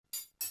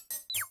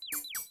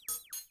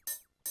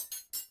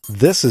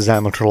This is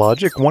Amateur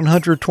Logic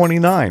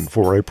 129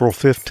 for April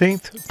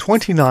 15th,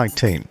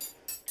 2019.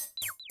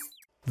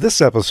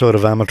 This episode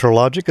of Amateur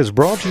Logic is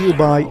brought to you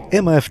by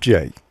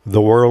MFJ, the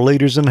world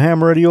leaders in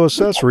ham radio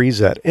accessories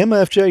at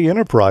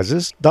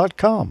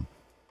mfjenterprises.com,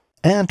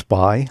 and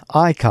by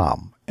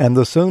ICOM and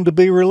the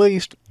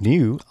soon-to-be-released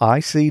new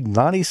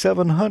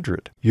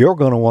IC9700. You're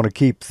going to want to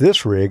keep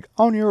this rig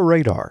on your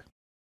radar.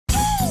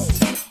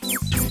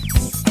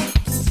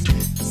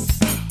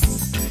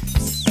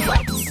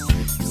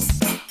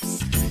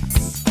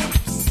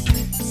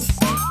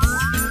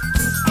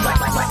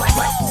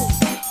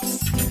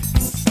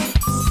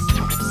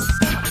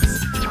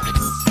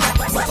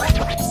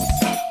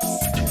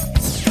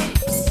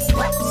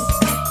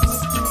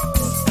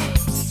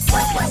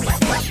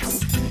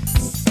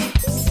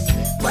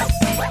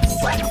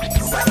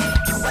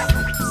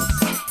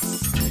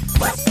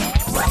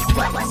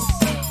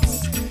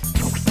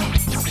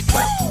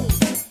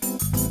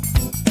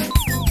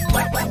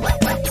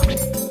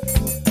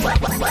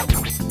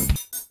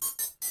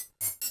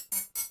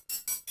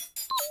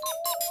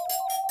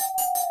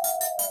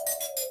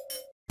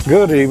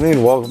 Good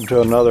evening. Welcome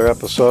to another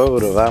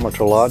episode of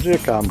Amateur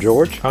Logic. I'm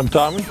George. I'm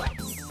Tommy.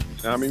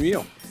 I'm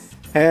Emil.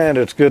 And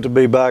it's good to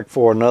be back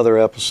for another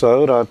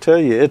episode. I tell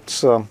you,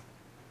 it's about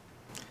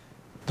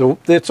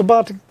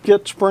to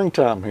get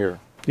springtime here.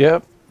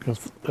 Yep.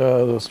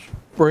 The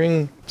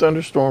spring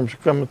thunderstorms are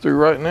coming through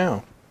right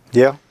now.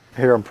 Yeah,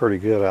 here I'm pretty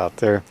good out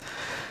there.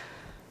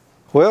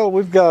 Well,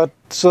 we've got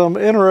some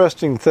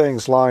interesting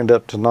things lined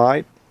up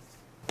tonight.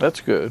 That's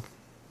good.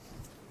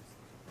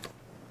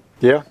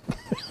 Yeah,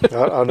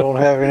 I don't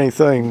have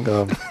anything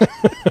to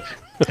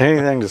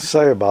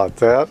say about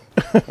that,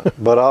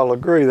 but I'll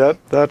agree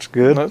that's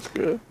good. That's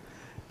good.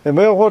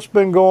 Emil, what's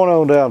been going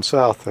on down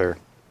south there?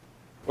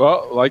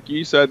 Well, like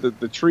you said,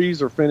 the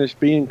trees are finished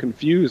being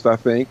confused, I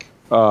think.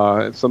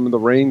 Some of the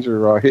rains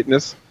are hitting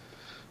us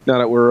now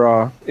that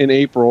we're in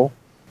April.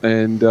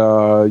 And,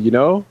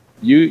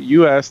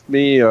 you asked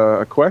me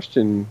a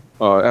question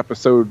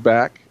episode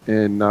back,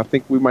 and I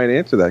think we might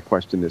answer that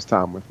question this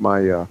time with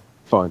my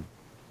fun.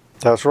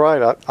 That's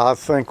right. I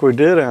think we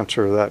did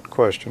answer that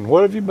question.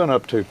 What have you been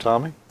up to,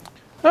 Tommy?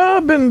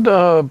 I've been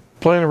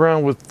playing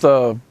around with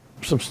some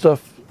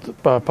stuff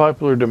by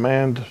popular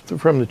demand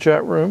from the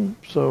chat room.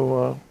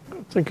 So I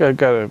think I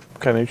got a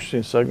kind of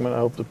interesting segment. I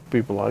hope that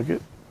people like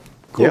it.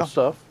 Cool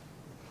stuff.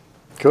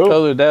 Cool.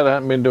 Other than that, I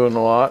haven't been doing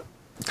a lot.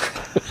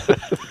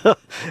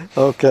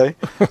 Okay.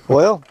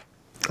 Well,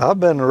 I've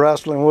been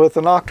wrestling with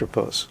an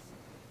octopus.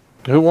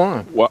 Who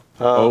won? Well,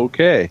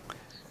 okay.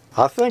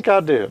 I think I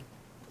did.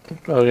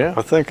 Oh, yeah?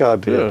 I think I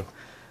did. Yeah.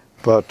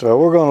 But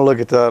we're going to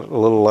look at that a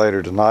little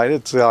later tonight.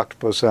 It's the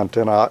octopus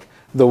antenna.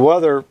 The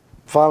weather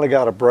finally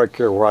got a break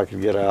here where I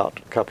could get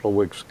out a couple of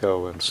weeks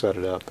ago and set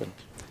it up. And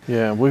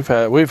Yeah,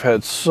 we've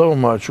had so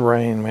much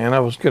rain, man. I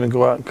was going to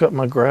go out and cut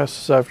my grass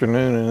this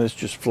afternoon, and it's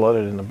just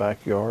flooded in the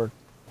backyard.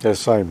 the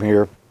same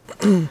here.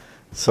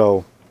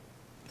 So,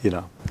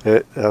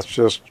 that's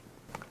just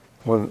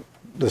when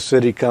the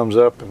city comes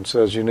up and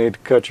says you need to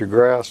cut your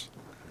grass.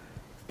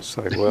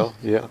 Say, well,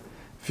 yeah.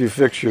 If you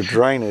fix your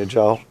drainage,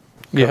 I'll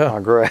cut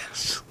my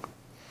grass.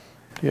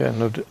 Yeah,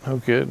 no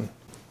kidding.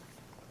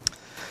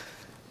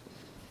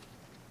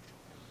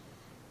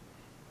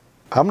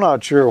 I'm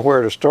not sure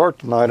where to start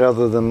tonight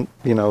other than,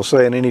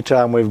 saying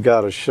anytime we've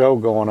got a show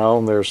going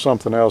on, there's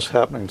something else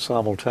happening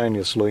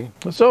simultaneously.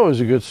 That's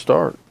always a good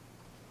start.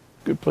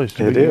 Good place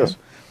to be. It is.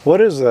 What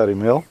is that,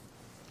 Emil?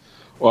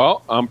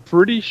 Well, I'm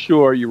pretty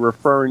sure you're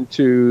referring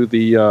to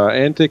the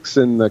antics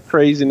and the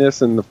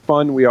craziness and the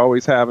fun we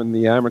always have in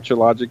the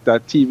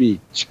AmateurLogic.tv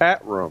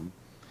chat room.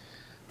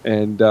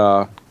 And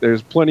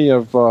there's plenty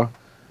of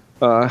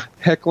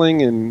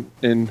heckling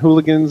and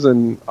hooligans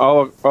and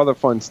all other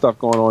fun stuff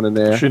going on in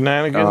there.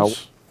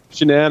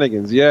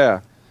 Shenanigans. Yeah.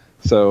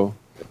 So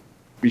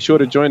be sure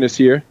to join us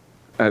here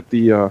at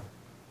the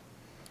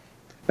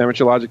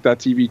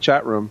AmateurLogic.tv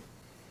chat room.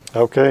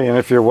 Okay, and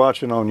if you're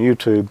watching on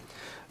YouTube,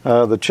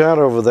 the chat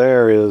over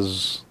there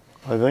is,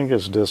 I think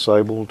it's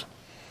disabled.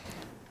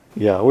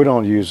 Yeah, we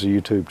don't use the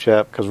YouTube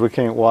chat because we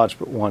can't watch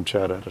but one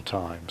chat at a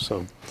time.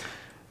 So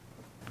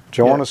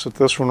join us at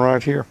this one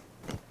right here.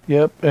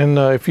 Yep, and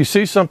if you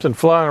see something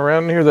flying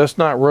around in here, that's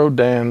not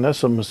Rodan.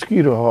 That's a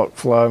mosquito hawk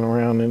flying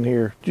around in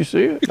here. Did you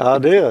see it? I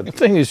did. That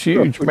thing is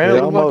huge, man.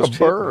 It looks like a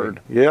bird.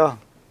 Yeah.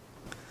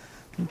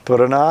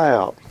 Put an eye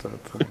out. That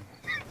thing.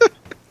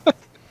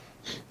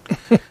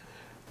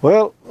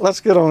 Well,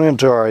 let's get on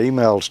into our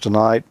emails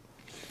tonight.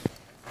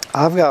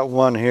 I've got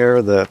one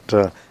here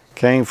that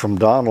came from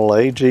Donald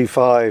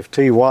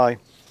AG5TY.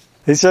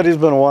 He said he's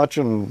been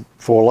watching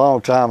for a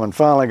long time and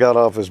finally got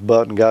off his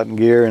butt and got in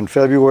gear in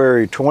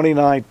February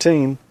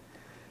 2019.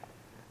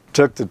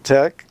 Took the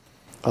tech,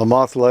 a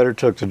month later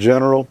took the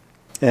general,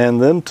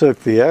 and then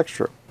took the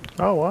extra.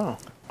 Oh, wow.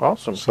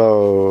 Awesome.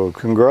 So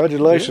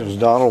congratulations,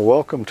 Donald.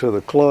 Welcome to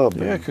the club.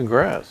 Yeah,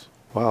 congrats.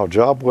 Wow,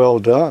 job well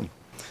done.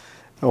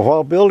 Now,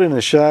 while building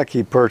the shack,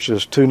 he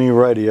purchased 2 new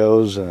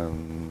radios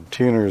and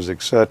tuners,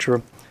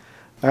 etc.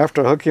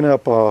 After hooking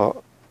up a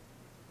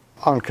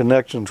on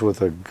connections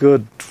with a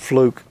good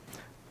Fluke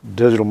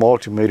digital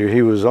multimeter,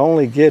 he was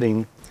only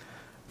getting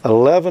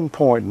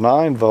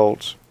 11.9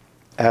 volts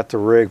at the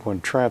rig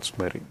when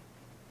transmitting.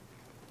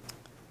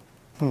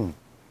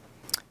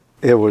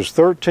 It was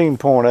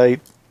 13.8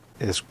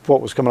 is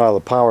what was coming out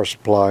of the power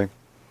supply.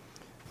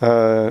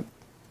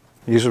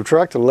 You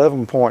subtract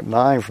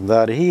 11.9 from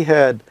that, he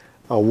had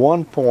a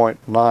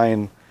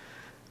 1.9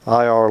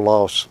 IR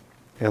loss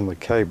in the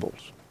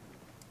cables.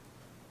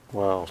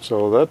 Wow,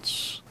 so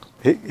that's,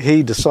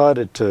 he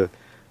decided to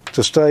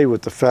stay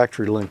with the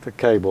factory length of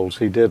cables.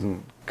 He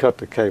didn't cut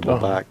the cable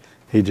back.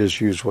 He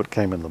just used what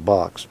came in the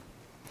box.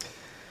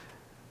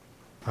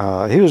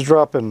 He was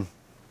dropping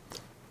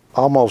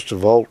almost a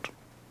volt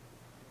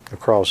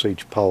across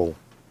each pole.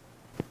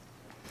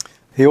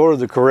 He ordered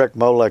the correct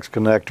Molex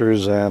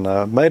connectors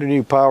and made a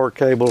new power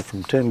cable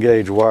from 10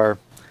 gauge wire,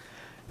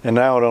 and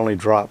now it only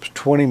drops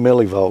 20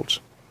 millivolts,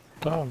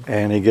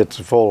 and he gets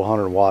a full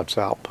 100 watts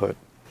output.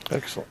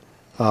 Excellent.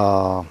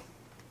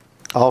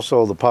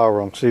 Also, the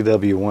power on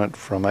CW went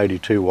from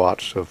 82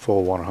 watts to a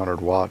full 100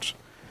 watts.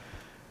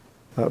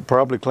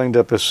 Probably cleaned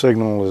up his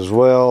signal as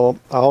well.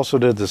 I also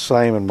did the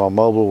same in my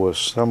mobile with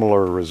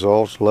similar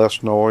results,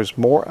 less noise,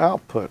 more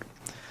output.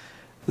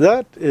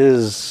 That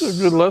is That's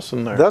a good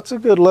lesson there. That's a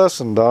good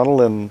lesson, Donald.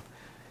 And,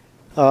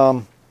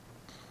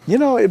 you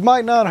know, it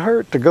might not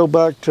hurt to go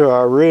back to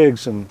our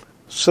rigs and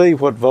see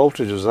what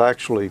voltage is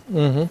actually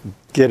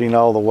getting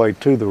all the way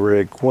to the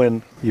rig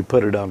when you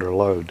put it under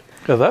load.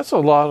 Yeah, that's a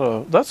lot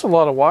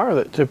of wire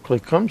that typically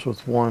comes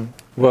with one.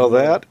 Well,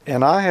 that,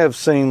 and I have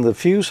seen the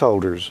fuse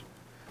holders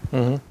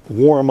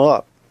warm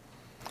up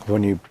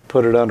when you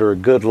put it under a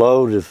good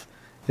load. If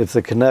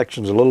the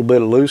connection's a little bit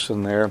loose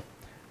in there,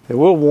 it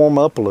will warm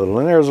up a little,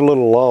 and there's a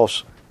little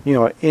loss, you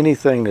know,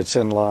 anything that's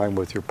in line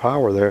with your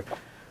power there.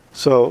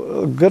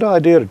 So a good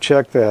idea to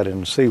check that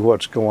and see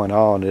what's going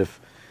on.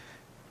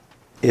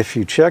 If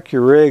you check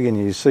your rig and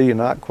you see you're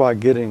not quite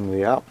getting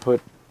the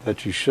output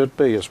that you should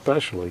be,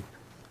 especially,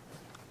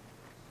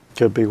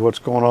 could be what's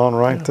going on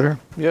right there.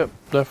 Yep,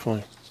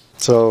 definitely.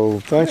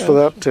 So thanks for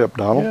that tip,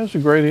 Donald. Yeah, it's a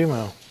great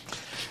email.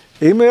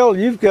 Email,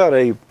 you've got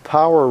a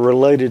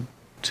power-related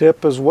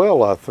tip as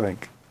well, I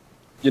think.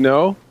 You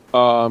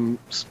know,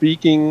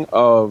 speaking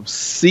of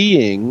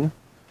seeing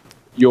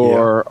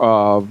your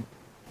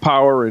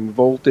power and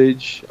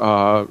voltage, you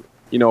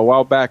know, a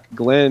while back,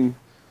 Glenn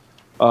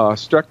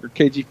Strecker,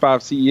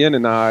 KG5CEN,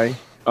 and I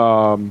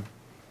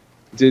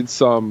did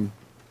some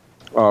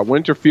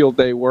winter field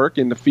day work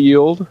in the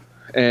field,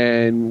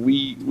 and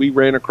we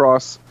ran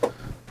across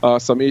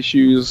some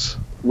issues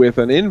with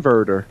an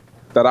inverter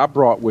that I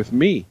brought with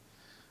me,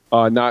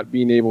 not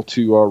being able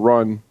to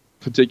run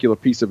a particular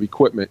piece of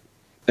equipment.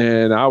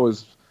 And I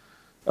was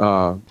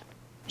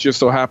just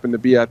so happened to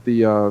be at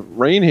the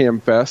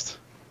Rainham Fest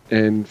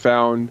and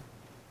found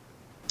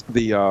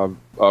the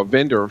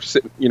vendor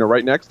sitting, you know,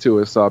 right next to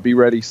us, Be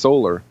Ready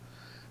Solar,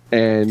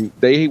 and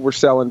they were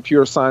selling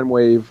pure sine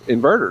wave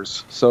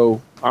inverters.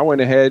 So I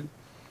went ahead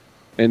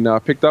and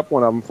picked up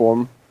one of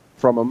them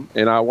from them,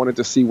 and I wanted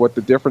to see what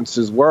the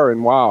differences were.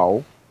 And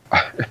wow,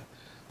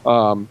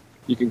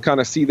 you can kind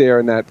of see there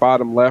in that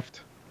bottom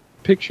left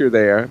picture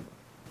there,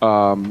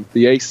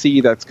 the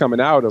AC that's coming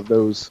out of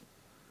those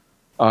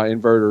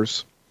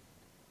inverters,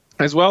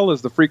 as well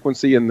as the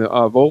frequency and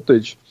the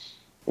voltage,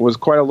 was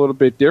quite a little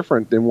bit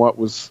different than what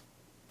was,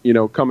 you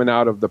know, coming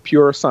out of the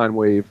pure sine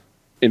wave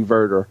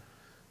inverter,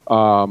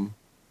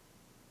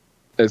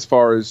 as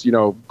far as, you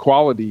know,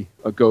 quality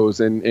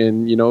goes.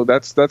 And you know,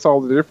 that's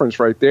all the difference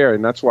right there.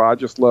 And that's why I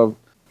just love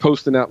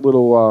posting that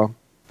little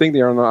thing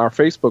there on our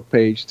Facebook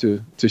page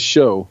to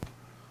show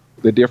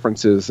the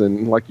differences.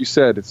 And like you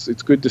said,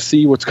 it's good to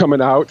see what's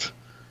coming out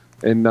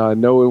and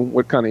know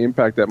what kind of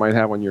impact that might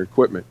have on your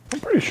equipment. I'm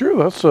pretty sure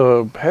that's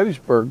a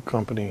Hattiesburg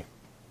company.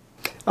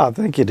 I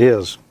think it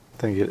is. I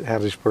think it's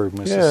Hattiesburg, Yeah,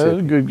 Mississippi.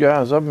 they're good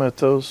guys. I've met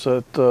those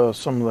at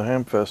some of the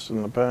Hamfests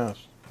in the past.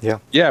 Yeah.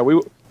 Yeah,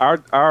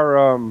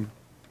 our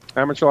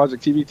Amateur Logic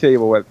TV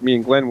table that me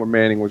and Glenn were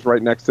manning was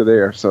right next to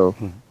there, so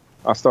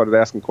I started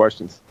asking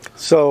questions.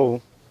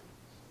 So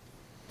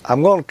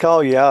I'm going to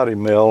call you out,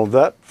 Emil.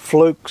 That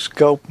Fluke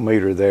scope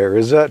meter there,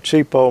 is that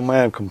cheap old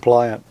man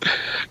compliant?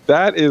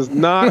 That is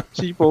not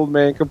cheap old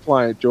man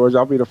compliant, George.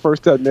 I'll be the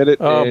first to admit it.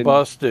 Oh, And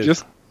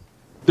busted.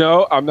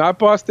 No, I'm not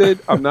busted.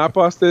 I'm not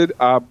busted.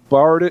 I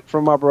borrowed it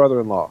from my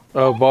brother-in-law,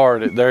 Oh,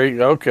 borrowed it. There you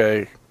go.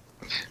 Okay.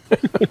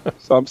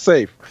 so I'm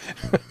safe.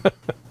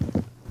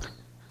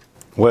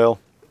 Well,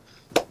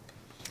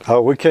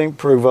 we can't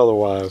prove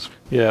otherwise.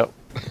 Yeah.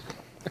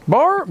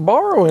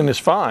 Borrowing is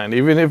fine.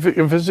 Even if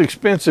it's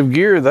expensive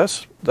gear,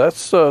 that's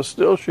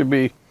still should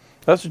be,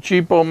 that's a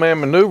cheap old man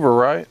maneuver,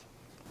 right?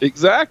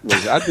 Exactly.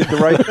 I did the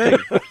right thing.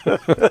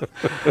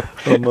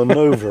 A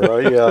maneuver,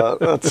 yeah,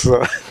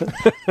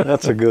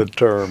 that's a good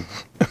term.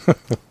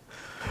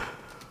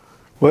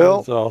 Well,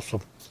 That's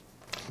awesome.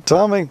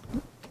 Tommy,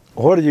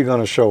 what are you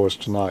going to show us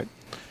tonight?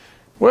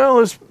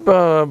 Well, it's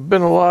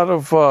been a lot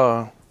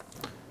of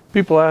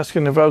people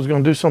asking if I was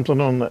going to do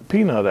something on that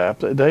Peanut app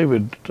that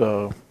David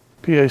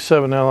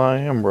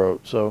PA7LIM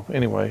wrote. So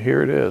anyway,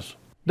 here it is.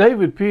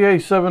 David,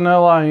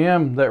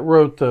 PA7LIM, that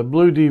wrote the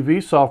Blue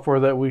DV software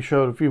that we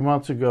showed a few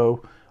months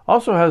ago,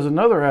 also has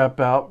another app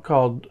out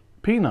called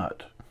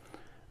Peanut.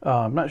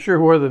 I'm not sure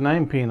where the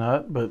name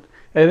Peanut, but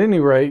at any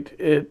rate,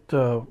 it's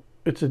a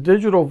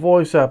digital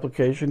voice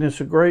application. It's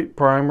a great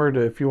primer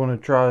if you want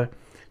to try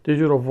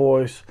digital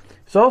voice.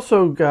 It's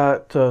also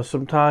got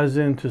some ties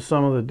into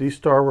some of the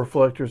D-Star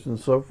reflectors and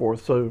so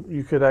forth, so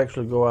you could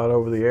actually go out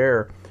over the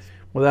air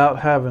without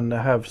having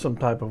to have some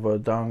type of a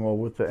dongle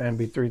with the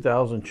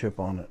MB3000 chip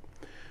on it.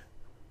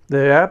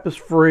 The app is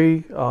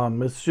free.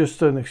 It's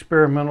just an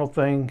experimental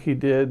thing he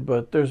did,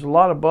 but there's a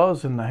lot of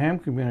buzz in the ham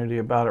community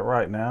about it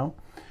right now,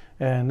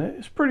 and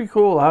it's pretty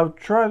cool. I've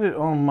tried it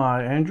on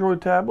my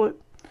Android tablet.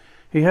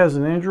 He has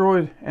an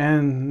Android,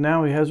 and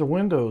now he has a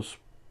Windows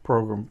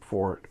program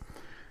for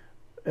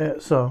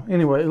it. So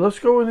anyway, let's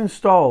go and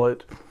install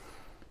it.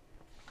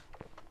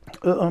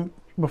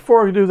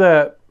 Before I do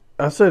that,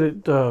 I said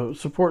it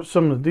supports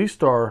some of the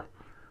D-Star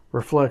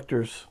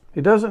reflectors.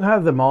 He doesn't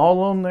have them all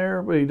on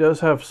there, but he does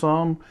have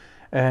some.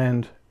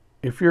 And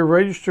if you're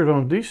registered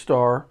on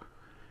D-Star,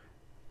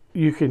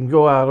 you can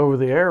go out over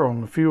the air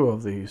on a few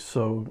of these.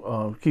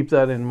 So keep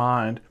that in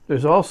mind.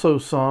 There's also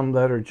some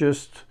that are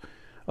just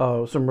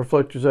some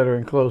reflectors that are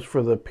enclosed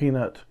for the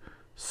Peanut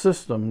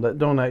system that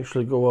don't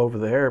actually go over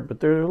the air.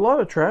 But there's a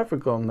lot of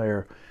traffic on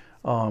there.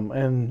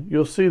 And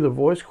you'll see the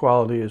voice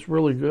quality is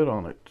really good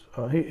on it.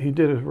 He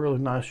did a really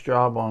nice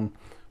job on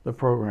the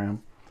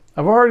program.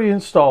 I've already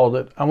installed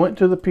it. I went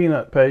to the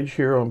Peanut page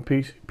here on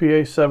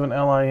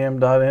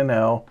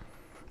pa7lim.nl.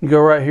 You go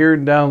right here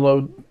and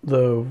download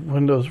the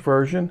Windows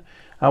version.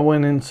 I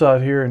went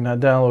inside here and I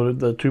downloaded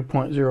the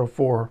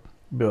 2.04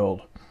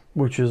 build,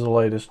 which is the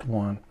latest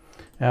one.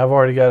 And I've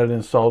already got it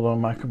installed on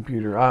my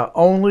computer. I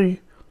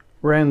only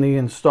ran the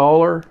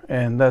installer,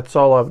 and that's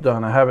all I've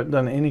done. I haven't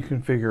done any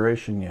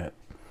configuration yet.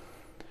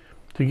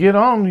 To get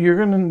on, you're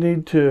going to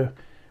need to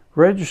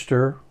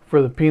register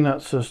for the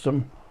Peanut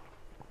system.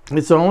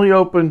 It's only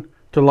open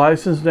to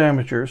licensed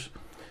amateurs,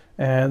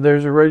 and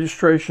there's a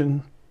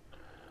registration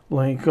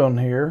link on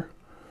here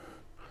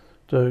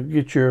to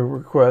get your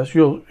request.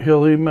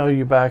 He'll email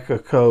you back a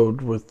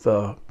code with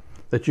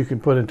that you can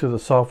put into the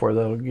software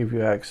that'll give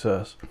you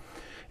access.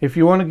 If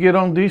you want to get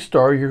on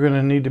D-Star, you're going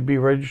to need to be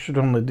registered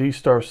on the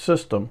D-Star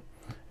system,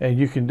 and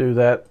you can do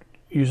that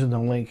using the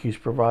link he's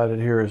provided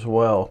here as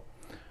well.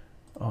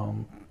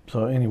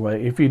 So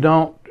anyway, if you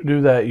don't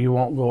do that, you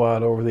won't go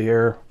out over the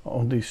air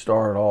on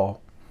D-Star at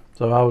all.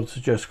 So I would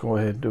suggest go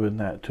ahead and doing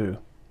that too.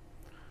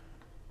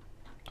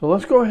 So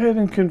let's go ahead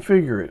and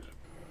configure it.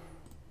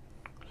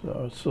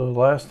 So it's the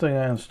last thing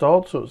I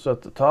installed, so it's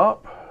at the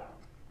top.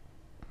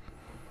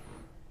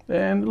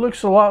 And it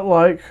looks a lot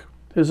like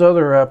his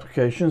other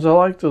applications. I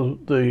like the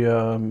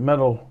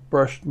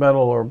brushed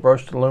metal or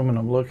brushed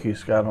aluminum look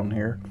he's got on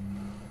here.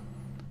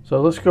 So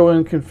let's go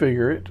and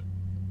configure it.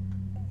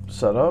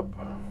 Set up.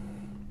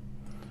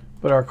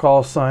 Put our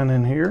call sign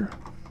in here.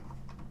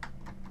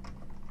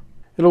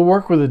 It'll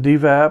work with a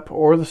DVAP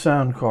or the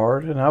sound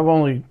card, and I've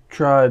only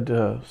tried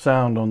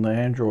sound on the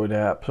Android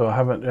app, so I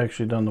haven't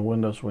actually done the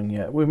Windows one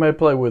yet. We may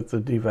play with the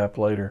DVAP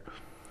later.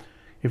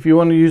 If you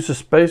want to use the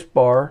space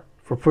bar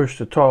for push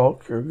to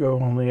talk or go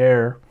on the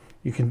air,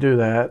 you can do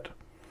that,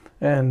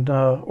 and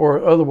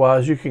or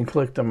otherwise you can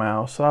click the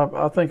mouse.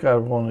 I think I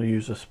want to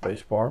use the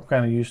space bar. I'm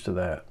kind of used to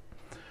that.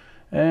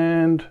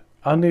 And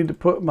I need to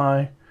put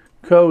my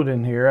code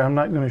in here. I'm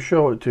not going to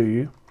show it to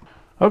you.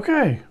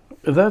 Okay,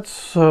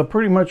 that's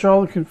pretty much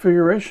all the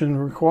configuration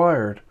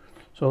required.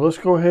 So let's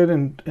go ahead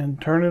and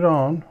turn it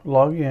on,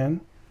 log in.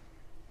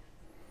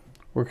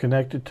 We're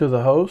connected to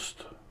the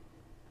host,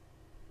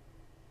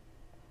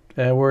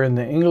 and we're in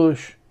the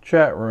English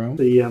chat room.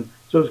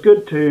 So it's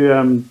good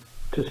to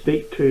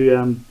speak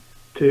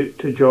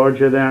to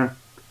Georgia there.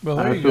 Well,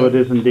 there you so go. It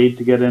is indeed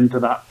to get into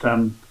that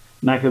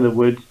neck of the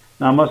woods.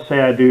 Now I must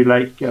say I do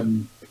like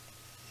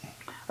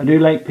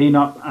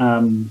Peanut,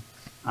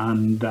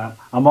 and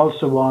I'm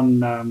also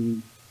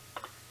on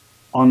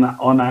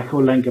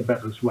Echolink a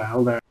bit as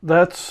well there.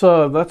 That's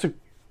an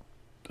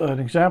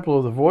example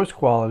of the voice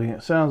quality.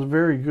 It sounds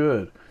very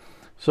good.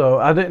 So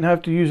I didn't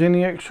have to use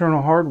any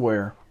external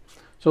hardware.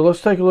 So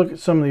let's take a look at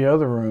some of the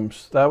other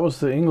rooms. That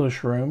was the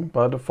English room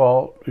by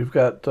default. We've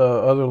got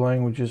other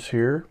languages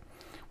here.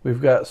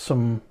 We've got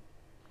some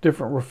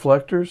different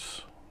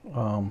reflectors.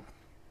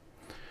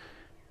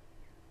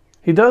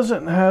 He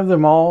doesn't have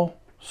them all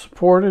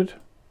supported.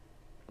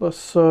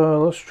 Let's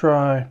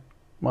try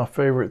my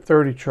favorite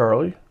 30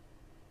 Charlie.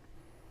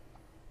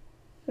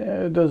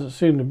 Yeah, it doesn't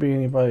seem to be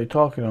anybody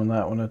talking on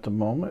that one at the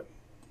moment.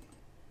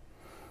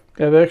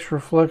 Got X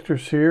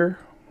reflectors here.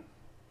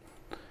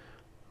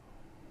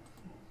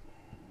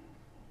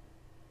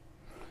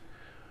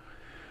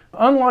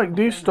 Unlike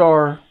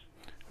D-Star,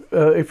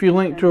 if you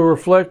link to a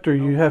reflector,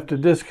 you have to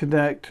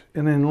disconnect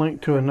and then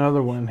link to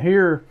another one.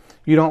 Here,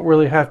 you don't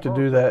really have to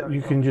do that.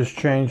 You can just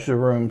change the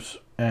rooms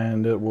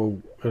and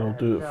it'll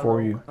do it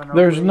for you.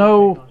 There's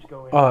no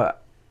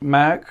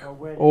Mac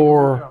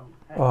or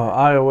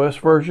iOS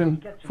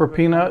version for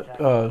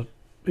Peanut.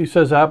 He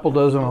says Apple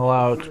doesn't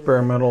allow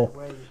experimental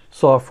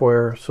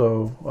software,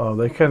 so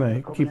they kind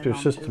of keep their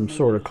system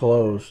sort of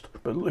closed.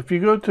 But if you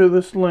go to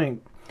this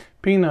link,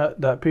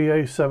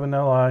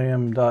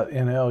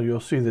 peanut.pa7lim.nl, you'll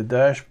see the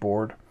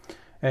dashboard,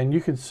 and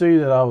you can see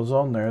that I was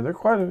on there. There are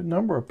quite a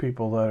number of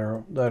people that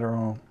are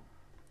on.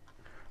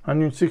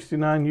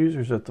 169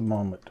 users at the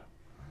moment.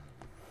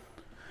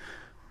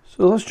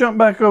 So let's jump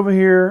back over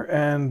here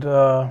and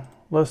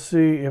let's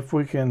see if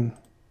we can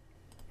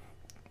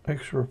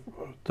extra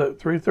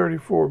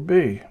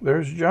 334B.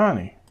 There's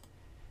Johnny.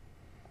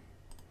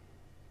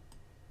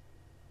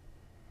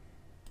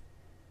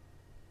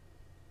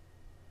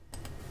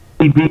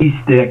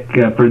 USB stick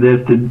for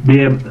this to be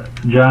able,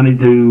 Johnny,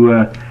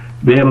 to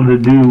be able to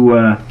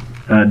do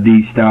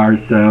D-Star.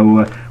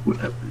 So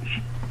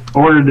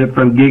ordered it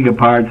from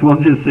Gigaparts.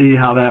 We'll just see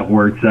how that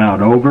works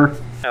out. Over.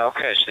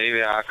 Okay,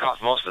 Steve. I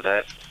caught most of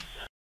that.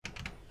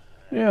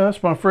 Yeah,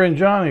 that's my friend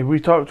Johnny. We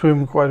talked to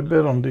him quite a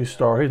bit on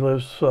D-Star. He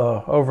lives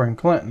over in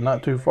Clinton,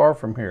 not too far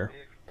from here.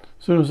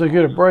 As soon as they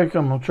get a break,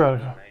 I'm going to try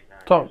to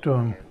talk to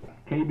him.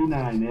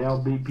 KB9,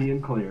 LBP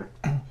and clear.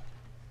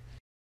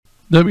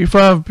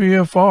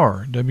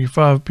 W5PFR,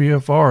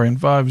 W5PFR,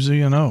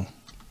 N5ZNO.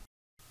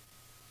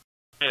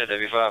 Yeah,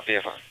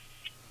 W5PFR.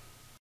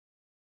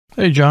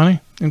 Hey Johnny,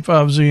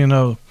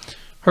 N5ZNO.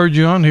 Heard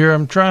you on here.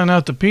 I'm trying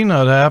out the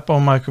Peanut app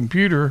on my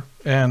computer,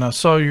 and I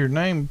saw your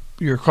name,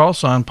 your call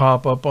sign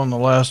pop up on the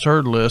last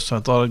heard list.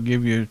 I thought I'd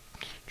give you a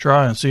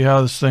try and see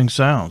how this thing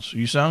sounds.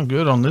 You sound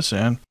good on this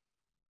end.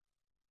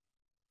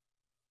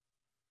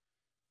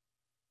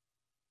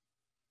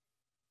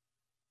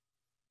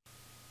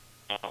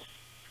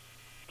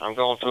 I'm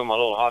going through my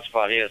little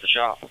hotspot here at the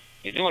shop.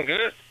 You doing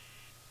good?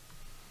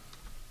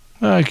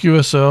 Hi,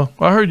 QSL.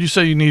 I heard you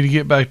say you need to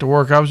get back to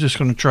work. I was just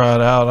going to try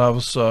it out. I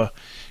was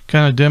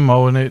kind of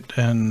demoing it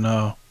and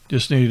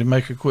just needed to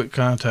make a quick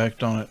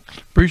contact on it.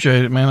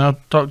 Appreciate it, man. I'll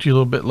talk to you a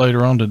little bit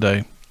later on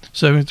today.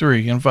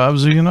 73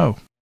 N5ZNO.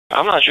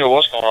 I'm not sure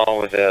what's going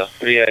on with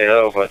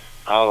 380, but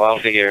I'll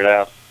figure it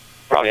out.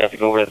 Probably have to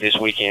go over there this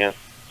weekend,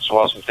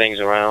 swap some things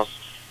around.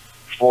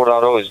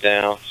 4.0 is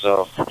down,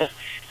 so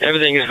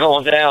everything is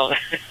going down.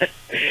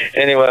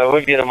 Anyway,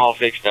 we'll get them all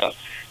fixed up.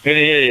 Good to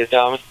hear you,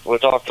 Thomas. We'll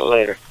talk to you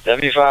later.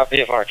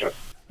 W5PFR truck.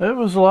 It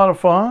was a lot of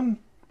fun.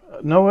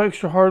 No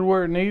extra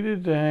hardware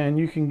needed, and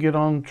you can get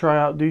on, try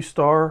out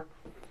D-Star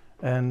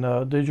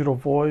and Digital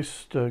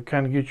Voice to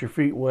kind of get your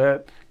feet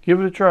wet. Give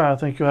it a try. I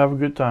think you'll have a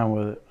good time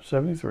with it.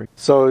 73.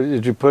 So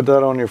did you put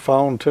that on your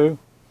phone too?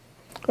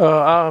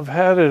 I've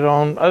had it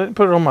on, I didn't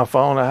put it on my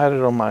phone. I had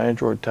it on my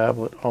Android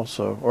tablet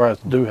also, or I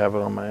do have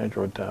it on my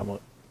Android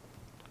tablet.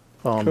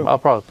 Cool. I'll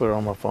probably put it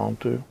on my phone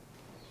too.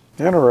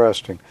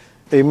 Interesting.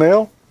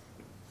 Email?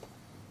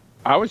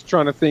 I was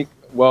trying to think.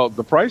 Well,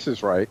 the price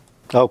is right.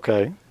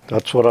 Okay,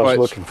 that's what I was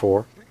looking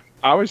for.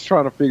 I was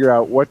trying to figure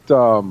out what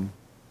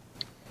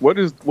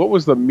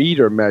was the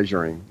meter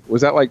measuring?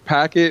 Was that like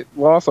packet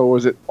loss or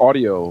was it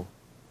audio?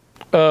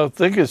 I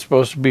think it's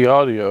supposed to be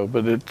audio,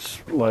 but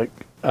it's like,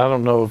 I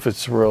don't know if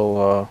it's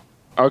real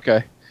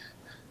Okay.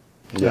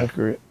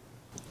 accurate.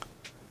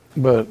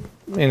 But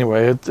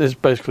anyway, it's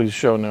basically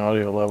showing the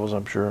audio levels,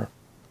 I'm sure.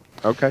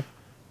 Okay.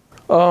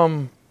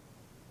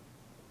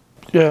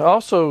 Yeah,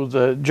 also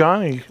the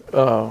Johnny,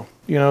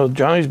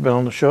 Johnny's been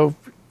on the show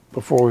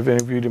before. We've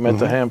interviewed him at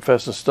the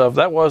Hamfest and stuff.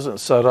 That wasn't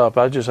set up.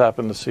 I just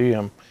happened to see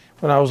him.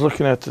 When I was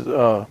looking at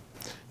the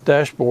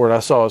dashboard, I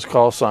saw his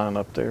call sign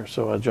up there,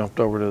 so I jumped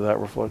over to that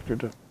reflector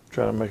to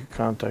try to make a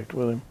contact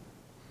with him.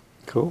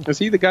 Cool. Is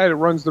he the guy that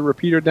runs the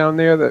repeater down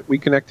there that we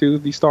connect to,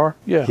 the Star?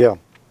 Yeah. Yeah.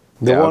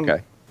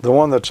 Okay. The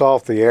one that's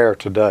off the air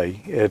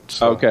today.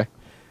 It's Okay.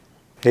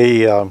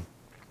 He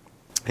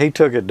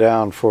took it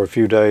down for a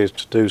few days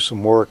to do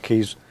some work.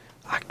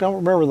 I don't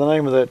remember the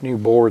name of that new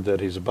board that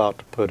he's about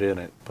to put in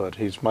it, but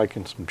he's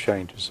making some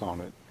changes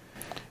on it.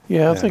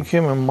 Yeah, I think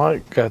him and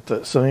Mike got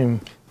that same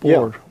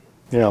board.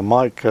 Yeah,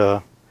 Mike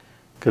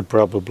could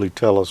probably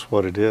tell us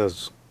what it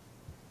is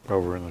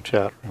over in the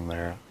chat room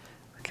there.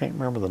 I can't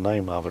remember the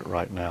name of it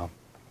right now.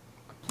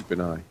 Keep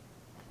an eye.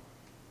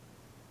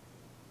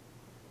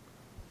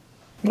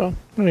 Well,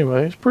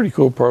 anyway, it's a pretty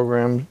cool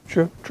program.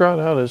 Try it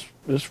out.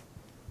 It's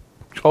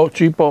all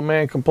cheapo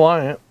man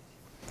compliant.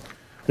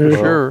 For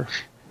sure.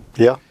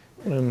 Yeah.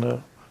 And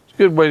it's a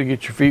good way to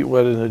get your feet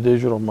wet in the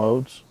digital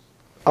modes.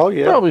 Oh,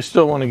 yeah. Probably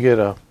still want to get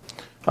a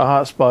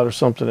hotspot or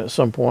something at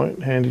some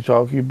point, handy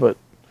talkie, but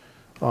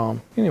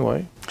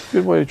anyway,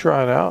 good way to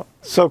try it out.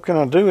 So can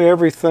I do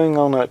everything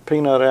on that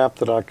Peanut app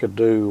that I could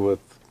do with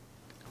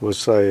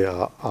say,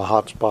 a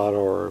hotspot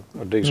or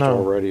a D-Star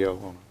No. radio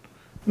on it?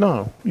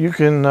 No, you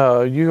can.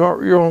 You're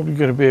only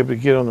going to be able to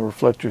get on the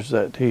reflectors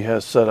that he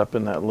has set up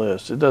in that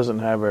list. It doesn't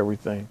have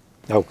everything,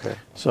 Okay.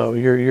 so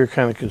you're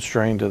kind of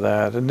constrained to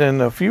that. And then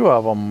a few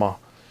of them,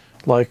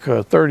 like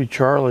 30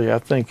 Charlie, I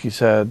think he's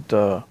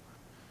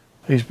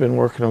been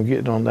working on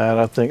getting on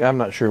that. I'm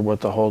not sure what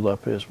the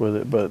holdup is with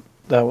it, but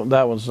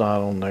that one's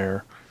not on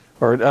there,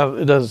 or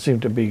it doesn't seem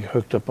to be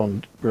hooked up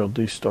on real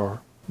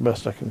D-Star,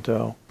 best I can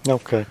tell.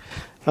 Okay.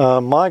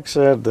 Mike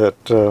said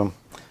that the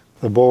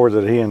board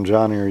that he and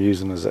Johnny are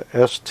using is a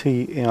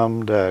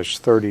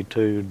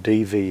STM-32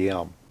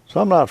 DVM. So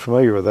I'm not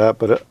familiar with that,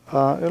 but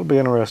it'll be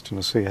interesting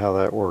to see how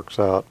that works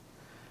out.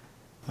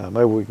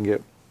 Maybe we can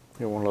get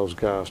one of those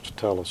guys to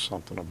tell us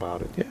something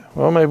about it. Yeah,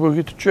 well, maybe we'll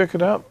get to check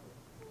it out.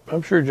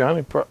 I'm sure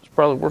Johnny's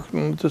probably working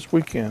on it this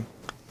weekend.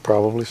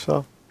 Probably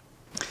so.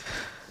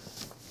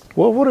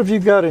 Well, what have you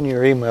got in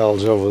your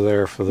emails over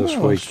there for this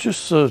week? It's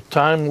just a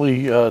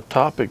timely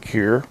topic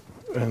here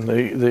in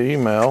the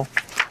email.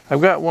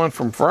 I've got one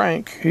from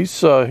Frank.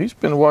 He's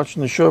been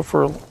watching the show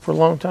for a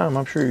long time.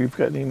 I'm sure you've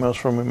gotten emails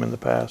from him in the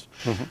past.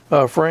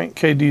 Mm-hmm. Frank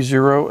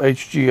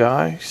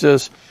KD0HGI. He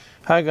says,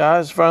 "Hi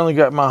guys, finally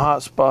got my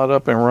hotspot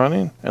up and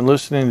running and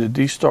listening to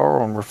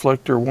D-Star on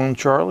Reflector 1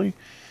 Charlie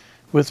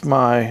with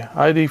my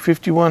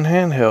ID51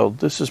 handheld.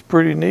 This is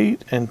pretty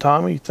neat. And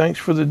Tommy, thanks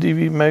for the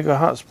DV Mega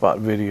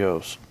hotspot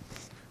videos."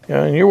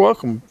 Yeah, and you're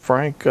welcome,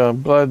 Frank.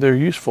 I'm glad they're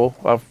useful.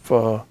 I've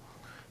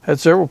had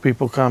several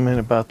people comment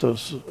about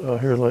those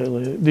here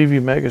lately.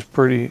 DV Mega's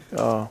pretty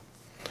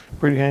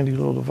handy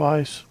little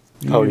device.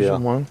 Oh, yeah.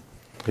 One.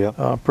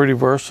 Yeah. Pretty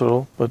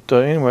versatile. But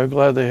anyway,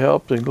 glad they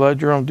helped and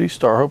glad you're on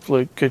D-Star.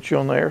 Hopefully get you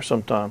on the air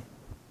sometime.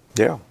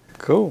 Yeah,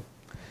 cool.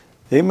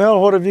 Email,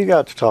 what have you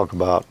got to talk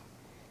about?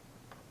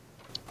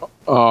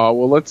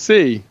 Well, let's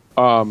see.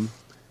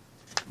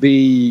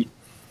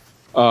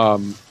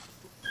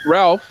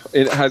 Ralph,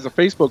 it has a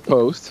Facebook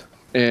post,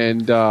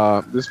 and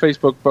this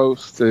Facebook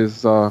post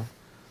is,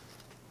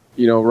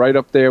 right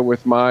up there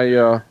with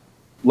my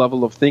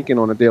level of thinking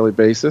on a daily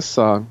basis.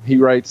 He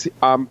writes,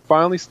 "I'm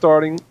finally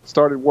started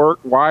work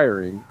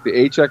wiring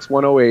the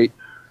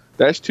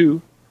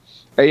HX108-2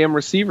 AM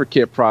receiver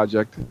kit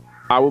project.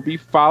 I will be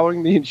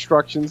following the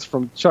instructions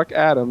from Chuck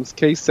Adams'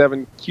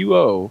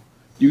 K7QO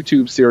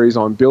YouTube series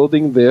on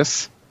building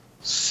this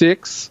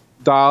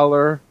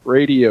 $6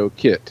 radio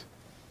kit."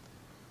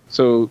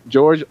 So,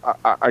 George,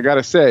 I got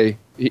to say,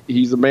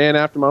 he's a man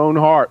after my own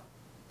heart.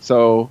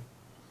 So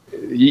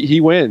he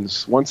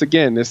wins. Once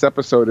again, this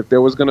episode, if there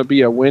was going to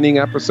be a winning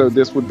episode,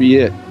 this would be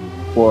it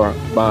for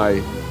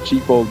my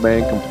cheap old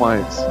man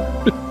compliance.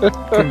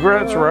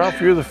 Congrats,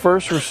 Ralph. You're the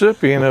first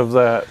recipient of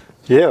that.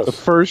 Yes. The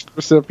first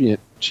recipient.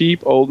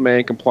 Cheap old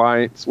man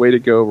compliance. Way to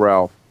go,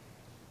 Ralph.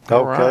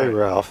 Okay,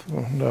 Ralph.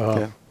 And,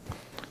 Yeah.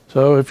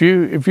 So if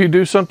you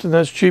do something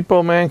that's cheap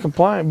old man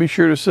compliant, be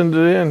sure to send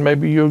it in.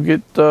 Maybe you'll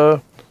get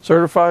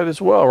certified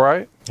as well,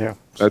 right? Yeah.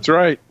 That's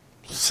right.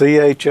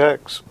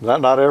 CHX.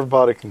 Not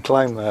everybody can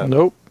claim that.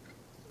 Nope.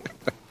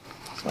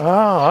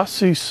 I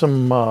see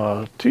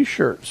some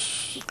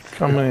T-shirts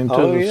coming into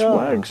the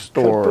swag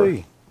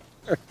store.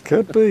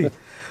 Could be.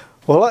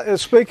 Well,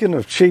 speaking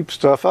of cheap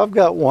stuff, I've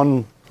got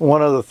one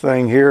other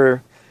thing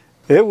here.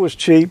 It was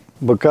cheap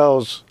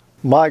because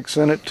Mike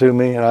sent it to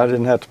me and I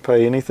didn't have to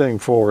pay anything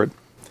for it.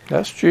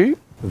 That's cheap.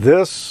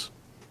 This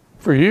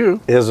for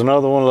you is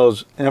another one of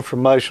those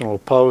informational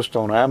posts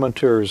on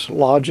Amateur's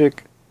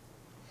Logic.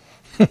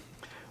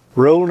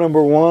 Rule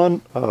number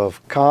 1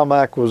 of comm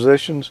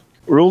acquisitions.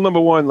 Rule number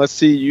 1, let's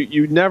see,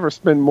 you never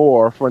spend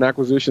more for an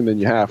acquisition than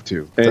you have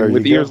to. And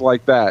with ears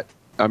like that,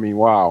 I mean,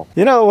 wow.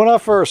 You know, when I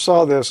first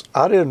saw this,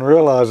 I didn't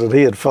realize that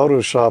he had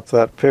photoshopped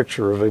that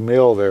picture of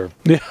Emil there.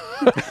 Yeah.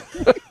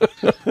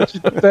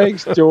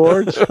 Thanks,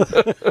 George.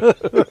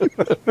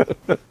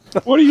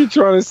 What are you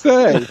trying to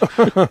say?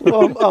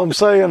 Well, I'm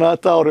saying I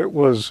thought it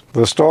was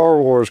the Star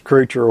Wars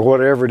creature or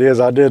whatever it is.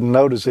 I didn't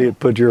notice he had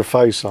put your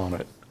face on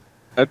it.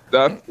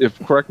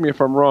 Correct me if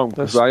I'm wrong,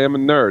 because I am a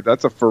nerd.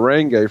 That's a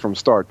Ferengi from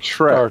Star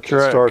Trek.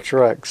 Star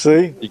Trek.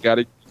 See? You got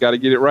to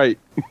get it right.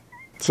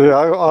 See,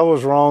 I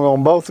was wrong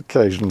on both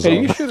occasions.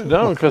 Hey, you should have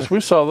known because we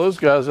saw those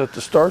guys at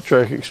the Star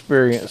Trek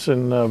experience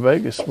in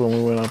Vegas when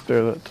we went up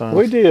there that time.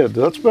 We did.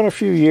 That's been a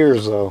few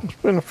years, though. It's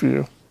been a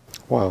few.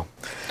 Wow.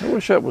 I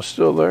wish that was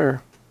still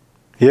there.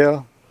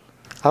 Yeah.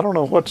 I don't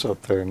know what's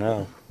up there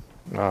now.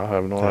 I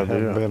have no I idea.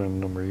 haven't been in a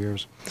number of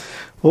years.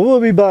 Well, we'll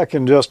be back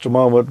in just a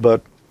moment,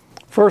 but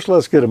first,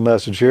 let's get a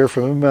message here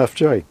from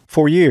MFJ.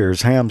 For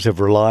years, hams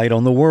have relied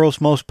on the world's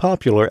most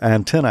popular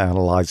antenna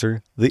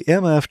analyzer, the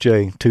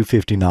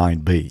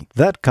MFJ259B.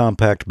 That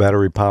compact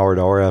battery-powered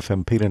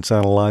RF impedance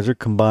analyzer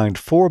combined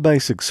 4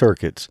 basic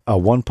circuits, a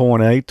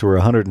 1.8 through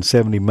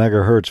 170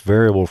 MHz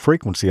variable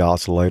frequency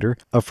oscillator,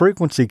 a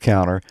frequency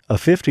counter, a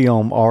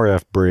 50-ohm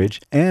RF bridge,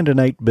 and an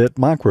 8-bit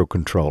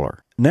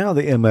microcontroller. Now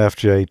the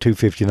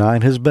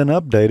MFJ259 has been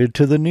updated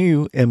to the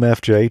new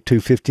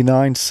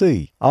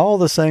MFJ259C. All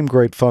the same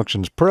great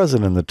functions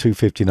present in the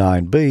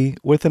 259B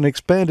with an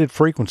expanded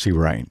frequency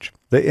range.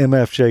 The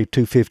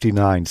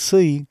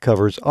MFJ259C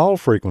covers all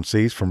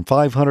frequencies from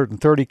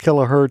 530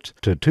 kHz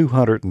to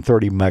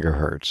 230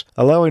 MHz,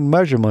 allowing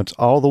measurements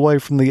all the way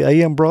from the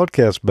AM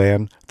broadcast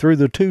band through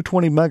the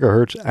 220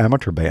 MHz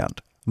amateur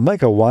band.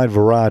 Make a wide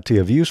variety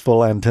of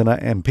useful antenna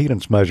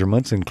impedance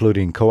measurements,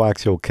 including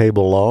coaxial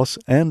cable loss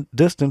and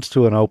distance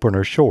to an open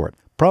or short.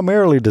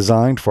 Primarily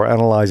designed for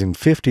analyzing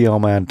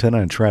 50-ohm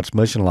antenna and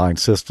transmission line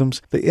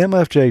systems, the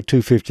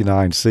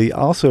MFJ259C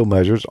also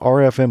measures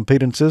RF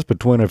impedances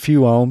between a few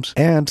ohms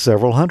and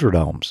several hundred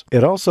ohms.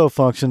 It also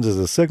functions as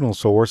a signal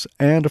source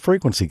and a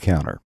frequency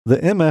counter. The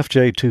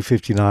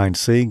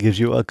MFJ259C gives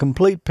you a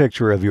complete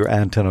picture of your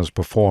antenna's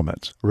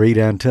performance. Read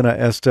antenna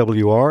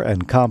SWR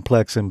and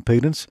complex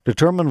impedance,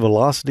 determine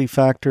velocity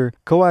factor,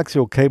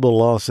 coaxial cable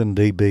loss in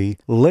dB,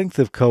 length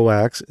of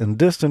coax, and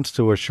distance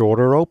to a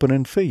short or open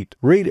in feet.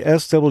 Read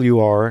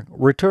SWR,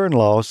 return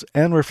loss,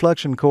 and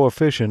reflection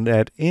coefficient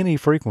at any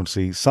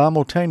frequency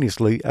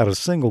simultaneously at a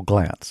single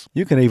glance.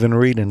 You can even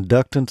read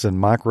inductance and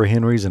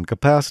microhenries and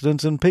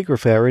capacitance and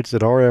picofarads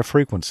at RF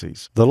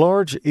frequencies. The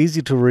large,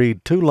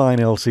 easy-to-read two-line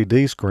LCD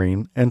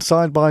screen and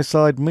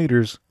side-by-side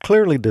meters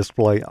clearly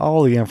display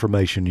all the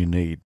information you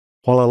need.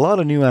 While a lot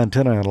of new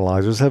antenna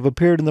analyzers have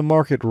appeared in the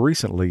market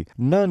recently,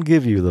 none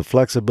give you the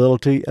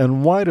flexibility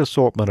and wide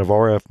assortment of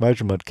RF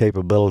measurement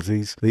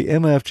capabilities the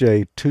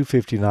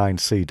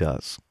MFJ259C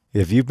does.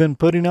 If you've been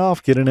putting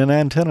off getting an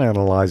antenna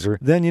analyzer,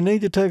 then you need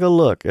to take a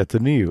look at the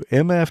new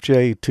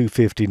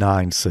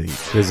MFJ259C.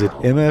 Visit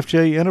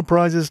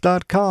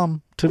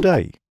mfjenterprises.com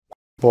today.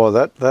 Boy,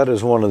 that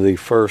is one of the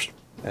first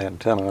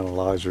antenna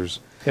analyzers.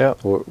 Yeah.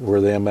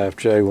 Were the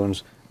MFJ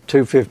ones.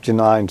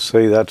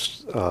 259C,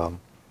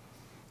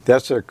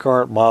 that's their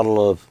current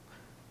model of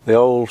the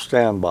old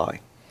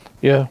standby.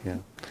 Yeah. Yeah.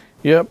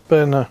 Yep.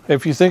 And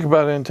if you think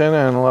about antenna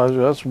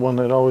analyzer, that's one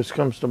that always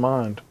comes to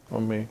mind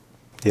on me.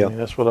 Yeah. I mean,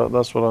 that's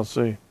what I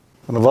see.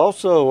 And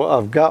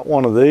I've got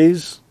one of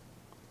these,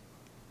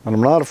 and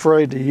I'm not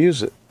afraid to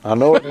use it. I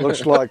know it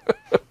looks like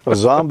a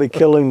zombie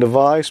killing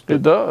device, but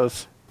It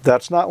does.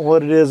 that's not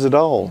what it is at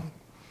all.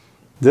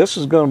 This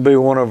is going to be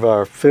one of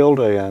our field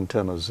day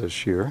antennas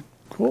this year.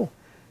 Cool.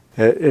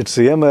 It's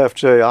the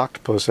MFJ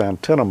Octopus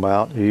antenna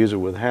mount. You use it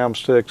with ham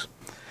sticks.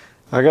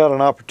 I got an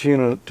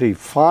opportunity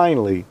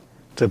finally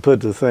to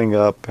put the thing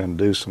up and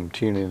do some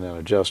tuning and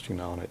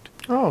adjusting on it.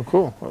 Oh,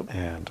 cool.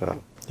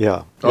 And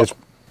yeah.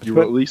 You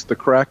released the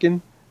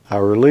Kraken? I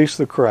released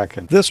the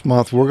Kraken. This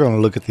month we're going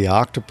to look at the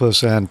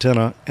Octopus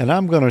antenna, and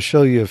I'm going to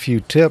show you a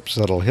few tips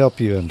that'll help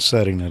you in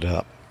setting it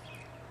up.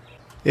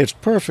 It's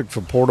perfect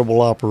for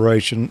portable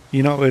operation.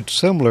 You know, it's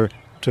similar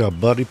to a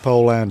buddy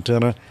pole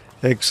antenna,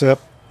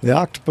 except the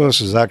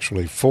Octopus is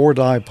actually 4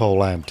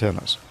 dipole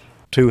antennas.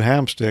 2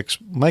 ham sticks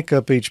make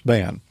up each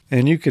band,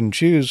 and you can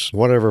choose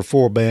whatever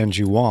 4 bands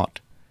you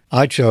want.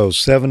 I chose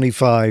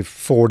 75,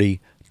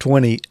 40,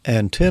 20,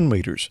 and 10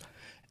 meters,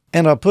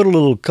 and I put a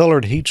little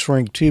colored heat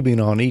shrink tubing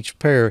on each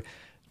pair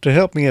to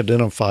help me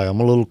identify them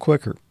a little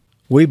quicker.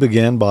 We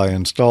began by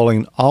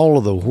installing all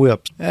of the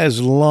whips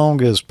as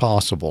long as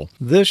possible.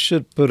 This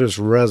should put us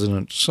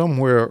resonant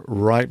somewhere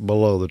right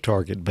below the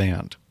target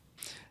band.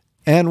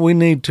 And we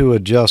need to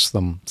adjust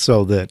them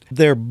so that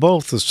they're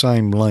both the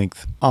same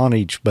length on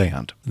each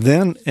band.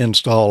 Then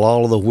install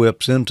all of the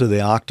whips into the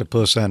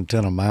Octopus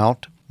antenna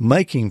mount,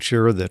 making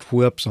sure that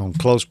whips on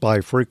close-by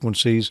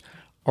frequencies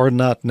are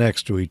not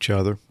next to each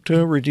other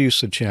to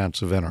reduce the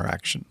chance of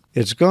interaction.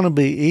 It's going to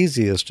be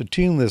easiest to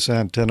tune this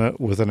antenna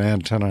with an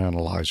antenna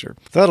analyzer.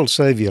 That'll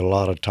save you a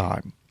lot of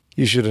time.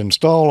 You should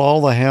install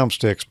all the ham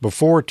sticks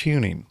before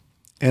tuning,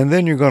 and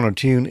then you're going to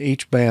tune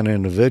each band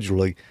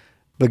individually,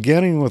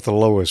 beginning with the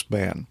lowest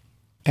band.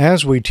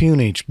 As we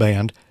tune each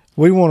band,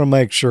 we want to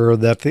make sure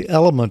that the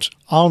elements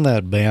on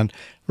that band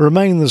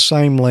remain the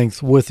same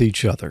length with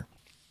each other.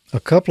 A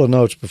couple of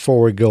notes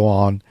before we go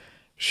on.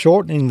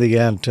 Shortening the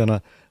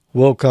antenna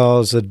will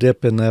cause a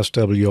dip in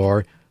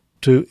SWR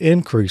to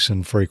increase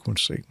in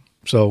frequency.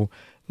 So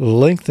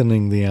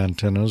lengthening the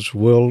antennas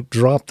will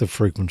drop the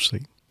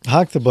frequency.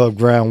 Height above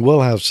ground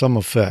will have some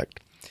effect.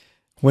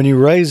 When you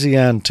raise the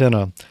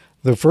antenna,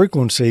 the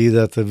frequency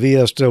that the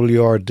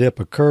VSWR dip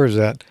occurs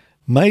at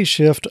may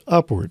shift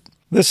upward.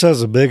 This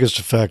has the biggest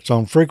effect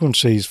on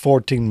frequencies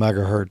 14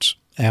 MHz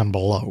and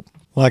below.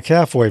 Like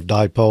half-wave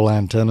dipole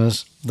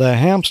antennas, the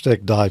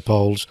hamstick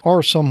dipoles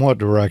are somewhat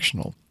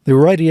directional. The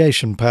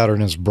radiation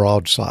pattern is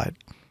broadside,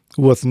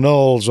 with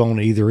nulls on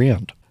either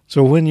end.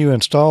 So when you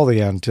install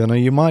the antenna,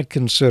 you might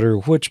consider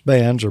which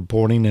bands are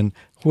pointing in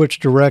which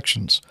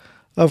directions.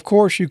 Of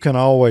course, you can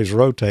always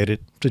rotate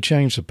it to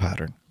change the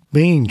pattern.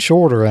 Being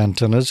shorter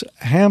antennas,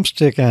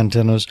 hamstick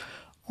antennas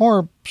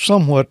are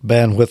somewhat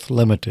bandwidth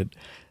limited.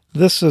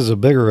 This has a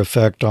bigger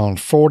effect on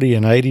 40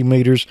 and 80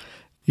 meters.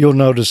 You'll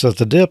notice that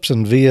the dips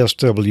in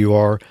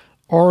VSWR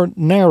are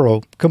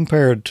narrow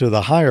compared to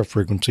the higher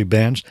frequency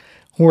bands,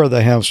 where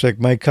the hamstick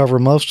may cover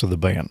most of the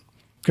band.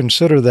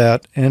 Consider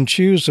that and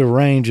choose the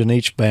range in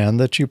each band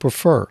that you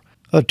prefer.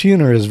 A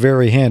tuner is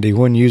very handy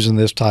when using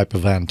this type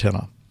of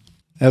antenna.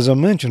 As I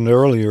mentioned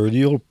earlier,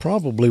 you'll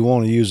probably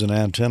want to use an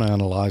antenna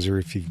analyzer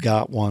if you've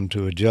got one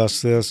to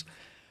adjust this.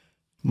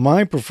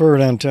 My preferred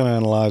antenna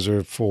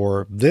analyzer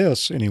for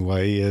this,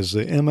 anyway, is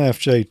the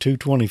MFJ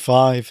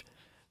 225.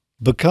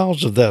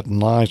 Because of that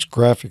nice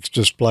graphics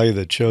display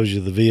that shows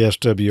you the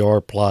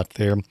VSWR plot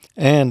there,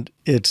 and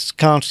it's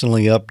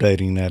constantly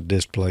updating that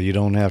display. You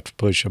don't have to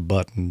push a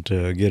button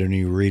to get a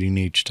new reading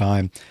each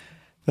time.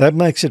 That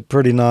makes it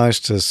pretty nice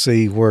to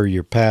see where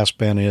your pass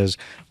bend is,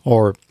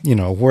 or,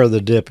 where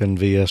the dip in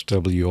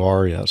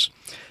VSWR is.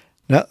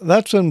 Now,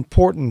 that's an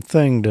important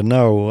thing to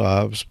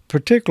know,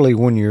 particularly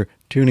when you're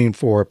tuning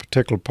for a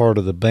particular part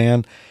of the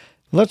band.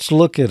 Let's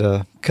look at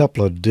a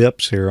couple of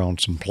dips here on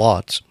some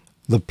plots.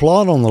 The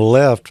plot on the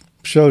left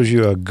shows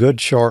you a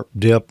good sharp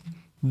dip.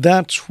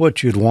 That's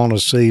what you'd want to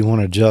see when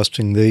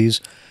adjusting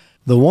these.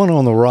 The one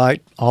on the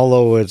right,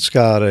 although it's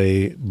got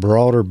a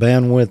broader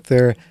bandwidth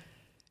there,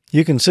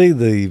 you can see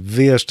the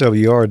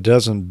VSWR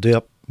doesn't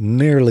dip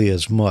nearly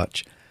as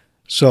much.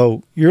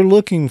 So you're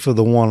looking for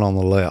the one on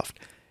the left.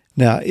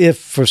 Now, if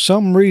for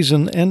some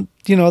reason, and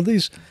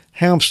these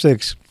ham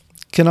sticks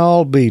can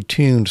all be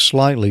tuned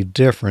slightly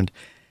different,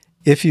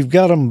 if you've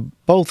got them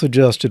both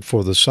adjusted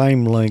for the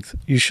same length,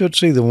 you should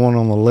see the one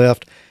on the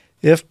left.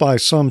 If by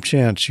some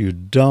chance you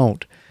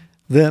don't,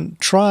 then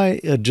try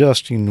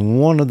adjusting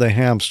one of the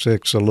ham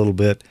sticks a little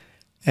bit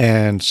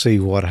and see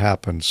what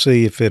happens.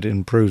 See if it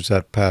improves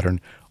that pattern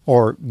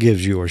or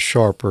gives you a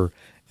sharper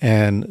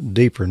and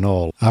deeper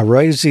null. I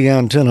raised the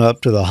antenna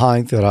up to the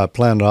height that I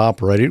plan to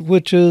operate it,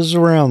 which is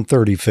around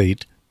 30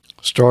 feet.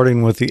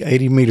 Starting with the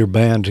 80 meter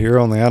band here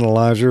on the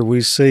analyzer,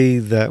 we see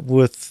that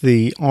with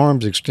the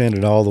arms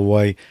extended all the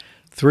way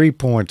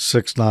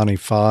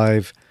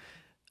 3.695,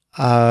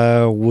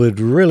 I would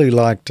really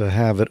like to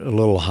have it a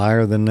little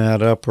higher than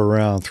that, up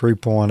around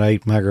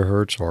 3.8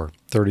 megahertz or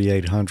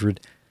 3800.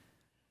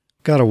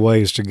 Got a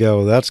ways to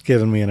go. That's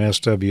giving me an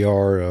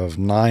SWR of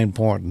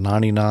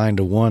 9.99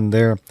 to 1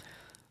 there.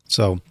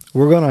 So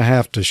we're going to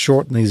have to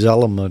shorten these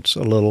elements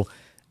a little,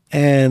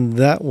 and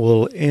that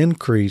will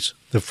increase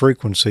the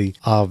frequency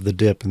of the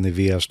dip in the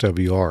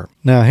VSWR.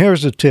 Now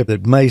here's a tip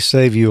that may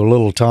save you a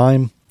little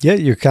time.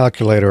 Get your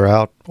calculator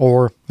out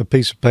or a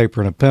piece of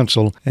paper and a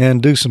pencil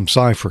and do some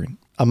ciphering.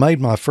 I made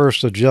my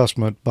first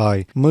adjustment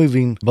by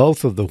moving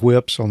both of the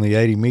whips on the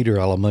 80 meter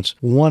elements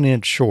 1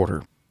 inch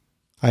shorter.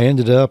 I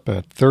ended up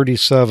at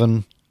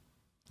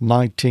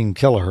 3719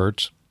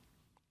 kilohertz.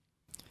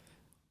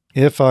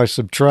 If I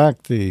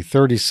subtract the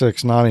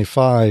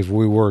 3695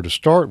 we were to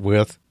start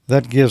with,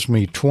 that gives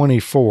me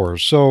 24.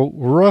 So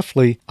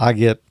roughly I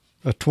get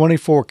a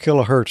 24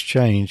 kilohertz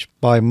change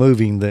by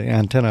moving the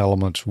antenna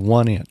elements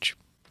 1 inch.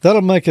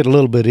 That'll make it a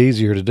little bit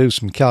easier to do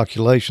some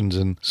calculations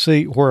and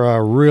see where I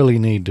really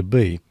need to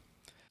be.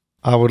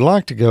 I would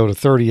like to go to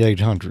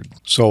 3800,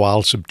 so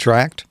I'll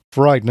subtract.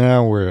 For right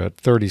now we're at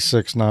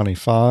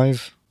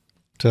 3695.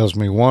 Tells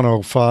me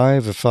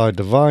 105. If I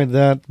divide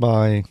that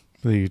by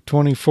the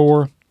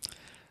 24,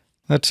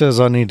 that says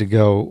I need to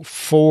go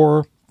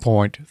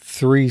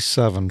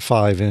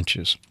 4.375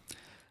 inches.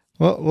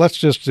 Well, let's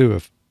just do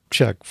a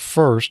check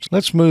first.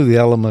 Let's move the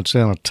elements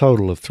in a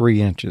total of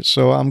 3 inches.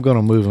 So I'm going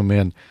to move them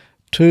in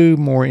 2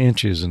 more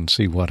inches and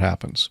see what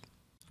happens.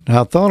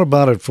 Now, I thought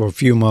about it for a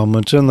few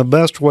moments, and the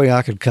best way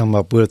I could come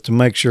up with to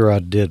make sure I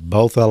did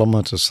both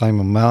elements the same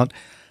amount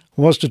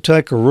was to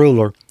take a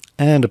ruler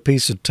and a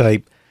piece of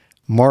tape,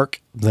 mark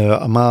the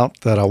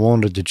amount that I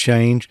wanted to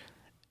change,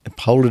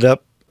 hold it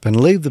up, and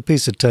leave the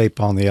piece of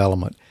tape on the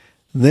element.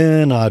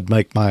 Then I'd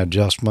make my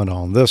adjustment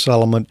on this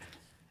element,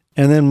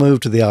 and then move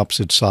to the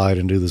opposite side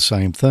and do the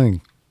same thing.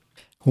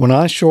 When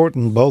I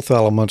shortened both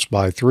elements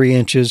by 3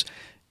 inches,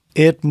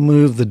 it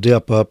moved the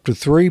dip up to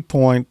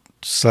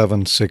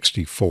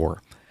 3.764.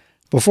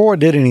 Before I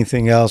did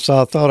anything else,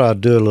 I thought I'd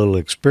do a little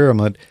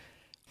experiment,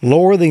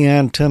 lower the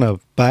antenna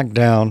back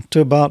down to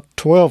about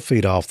 12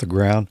 feet off the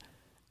ground,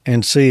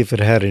 and see if it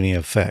had any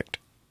effect.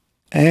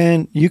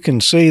 And you can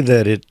see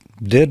that it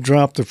did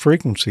drop the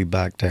frequency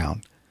back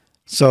down.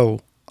 So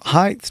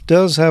height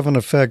does have an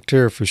effect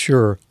here for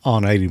sure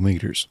on 80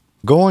 meters.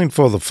 Going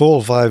for the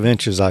full 5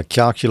 inches I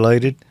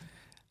calculated,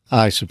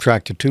 I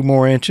subtracted 2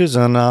 more inches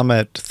and I'm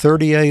at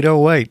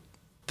 3808.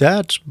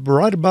 That's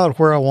right about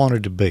where I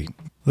wanted to be.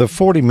 The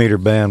 40 meter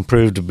band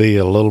proved to be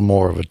a little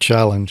more of a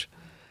challenge.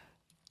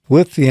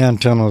 With the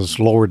antennas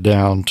lowered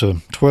down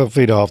to 12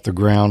 feet off the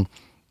ground,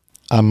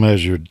 I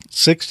measured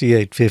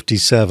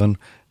 6857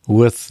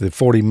 with the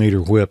 40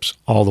 meter whips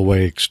all the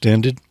way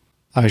extended.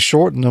 I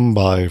shortened them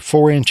by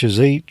 4 inches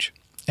each,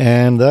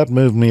 and that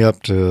moved me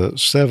up to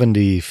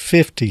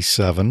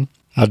 7057.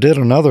 I did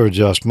another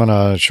adjustment.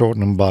 I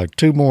shortened them by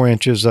 2 more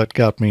inches. That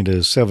got me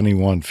to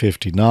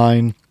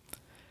 7159.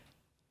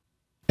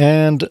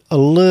 And a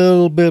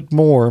little bit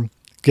more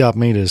got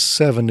me to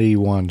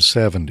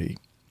 7170.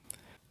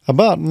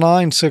 About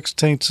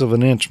 9/16 of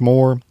an inch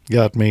more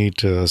got me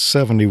to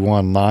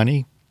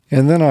 7190.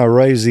 And then I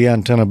raised the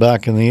antenna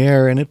back in the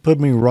air, and it put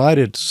me right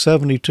at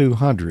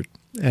 7200.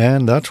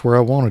 And that's where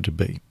I wanted to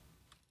be.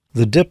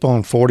 The dip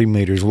on 40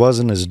 meters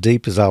wasn't as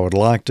deep as I would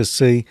like to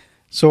see,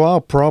 so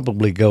I'll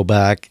probably go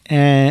back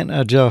and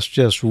adjust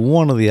just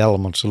one of the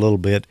elements a little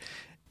bit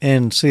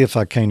and see if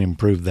I can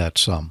improve that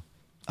some.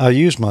 I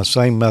used my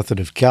same method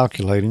of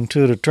calculating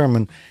to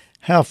determine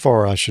how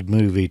far I should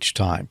move each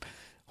time.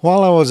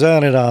 While I was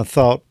at it, I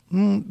thought,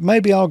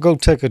 maybe I'll go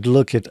take a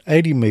look at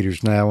 80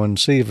 meters now and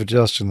see if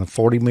adjusting the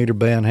 40 meter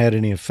band had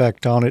any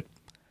effect on it.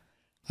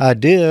 I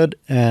did,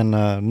 and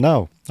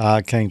no,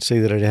 I can't see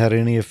that it had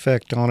any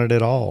effect on it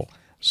at all.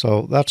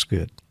 So that's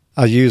good.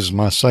 I used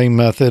my same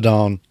method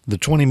on the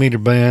 20-meter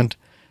band.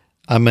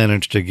 I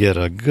managed to get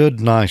a good,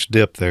 nice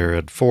dip there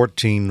at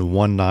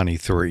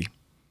 14,193.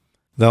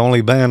 The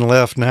only band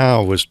left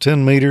now was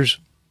 10 meters.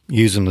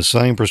 Using the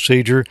same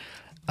procedure,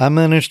 I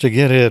managed to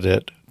get it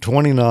at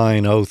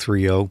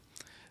 29,030,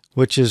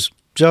 which is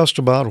just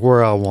about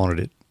where I wanted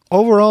it.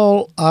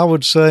 Overall, I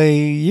would say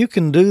you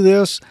can do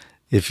this.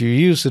 If you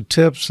use the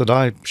tips that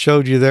I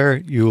showed you there,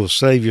 you will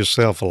save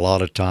yourself a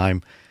lot of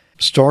time.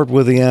 Start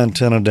with the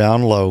antenna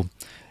down low.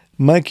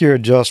 Make your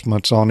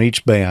adjustments on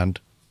each band,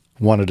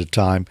 one at a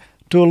time,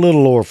 to a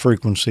little lower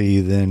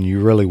frequency than you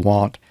really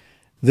want.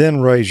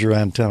 Then raise your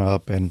antenna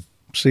up and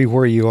see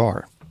where you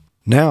are.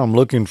 Now I'm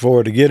looking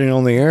forward to getting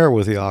on the air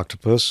with the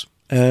Octopus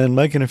and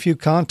making a few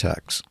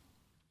contacts.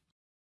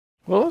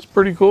 Well, that's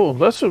pretty cool.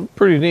 That's a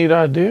pretty neat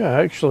idea,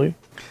 actually.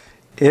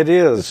 It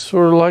It's is.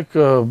 sort of like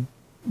a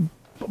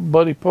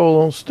buddy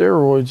pole on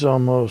steroids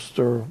almost,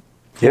 or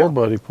four Yeah.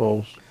 buddy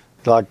poles.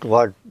 Like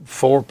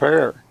 4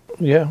 pair.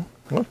 Yeah,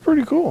 that's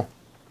pretty cool.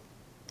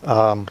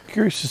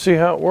 Curious to see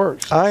how it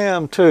works. I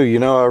am too. You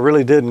know, I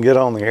really didn't get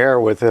on the air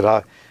with it.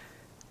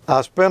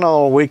 I spent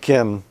all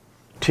weekend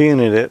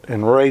tuning it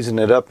and raising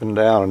it up and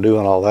down and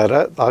doing all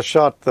that. I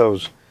shot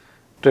those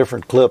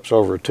different clips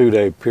over a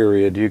 2-day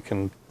period. You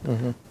can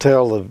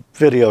tell the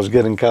video's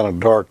getting kind of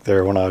dark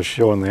there when I was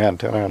showing the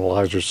antenna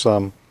analyzer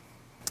some.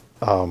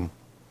 But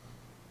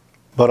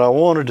I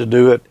wanted to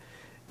do it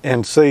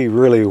and see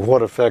really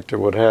what effect it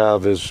would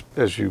have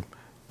as you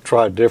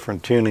try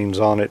different tunings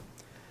on it.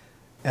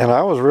 And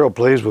I was real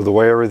pleased with the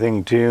way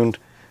everything tuned,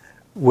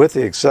 with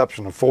the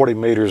exception of 40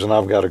 meters, and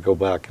I've got to go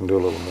back and do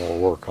a little more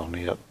work on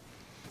it.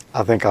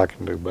 I think I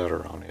can do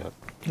better on it.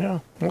 Yeah,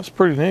 that's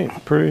pretty neat.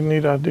 Pretty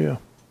neat idea.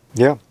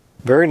 Yeah,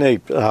 very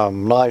neat.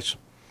 Nice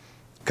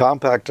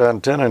compact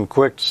antenna and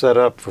quick to set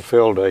up for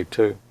field day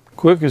too.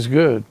 Quick is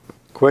good.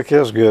 Quick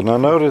is good. And I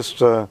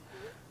noticed,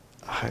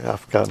 I've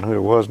forgotten who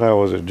it was now.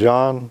 Was it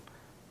John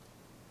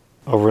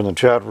over in the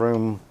chat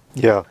room?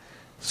 Yeah,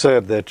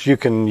 said that you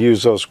can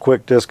use those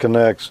quick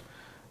disconnects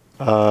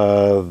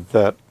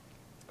that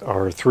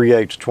are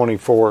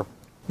 3H24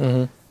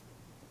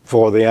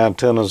 for the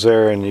antennas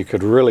there, and you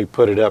could really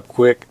put it up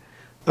quick.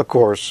 Of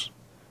course,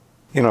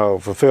 you know,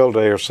 for field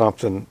day or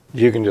something,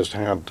 you can just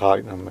hand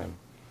tighten them,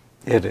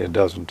 and it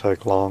doesn't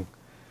take long.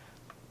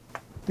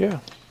 Yeah.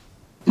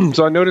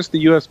 So I noticed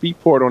the USB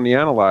port on the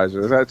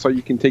analyzer. Is that so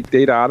you can take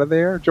data out of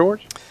there,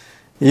 George?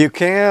 You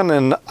can,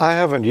 and I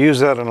haven't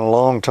used that in a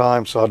long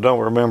time, so I don't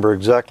remember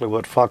exactly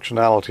what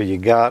functionality you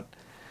got.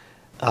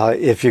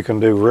 If you can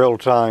do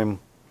real-time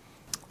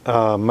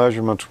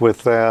measurements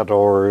with that,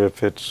 or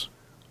if it's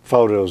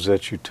photos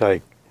that you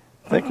take.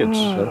 I think it's...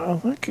 I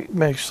think it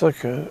makes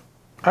like a,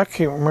 I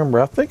can't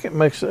remember. I think it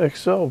makes an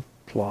Excel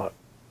plot.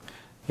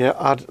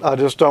 Yeah, I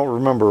just don't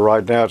remember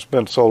right now. It's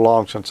been so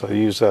long since I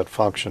used that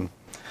function.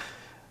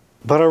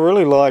 But I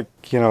really like,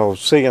 you know,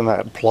 seeing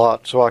that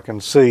plot so I can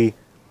see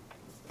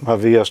my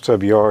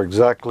VSWR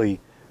exactly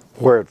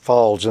where it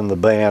falls in the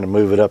band and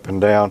move it up and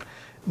down.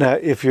 Now,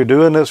 if you're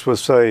doing this with,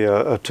 say,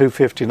 a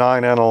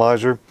 259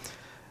 analyzer,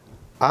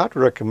 I'd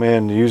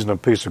recommend using a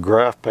piece of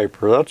graph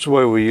paper. That's the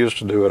way we used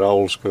to do it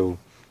old school.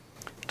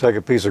 Take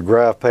a piece of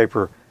graph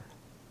paper,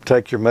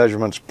 take your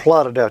measurements,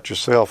 plot it out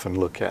yourself, and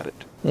look at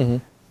it.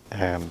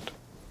 And,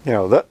 you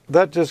know,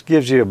 that just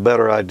gives you a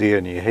better idea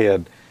in your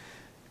head.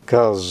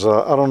 Because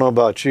I don't know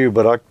about you,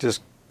 but I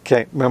just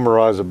can't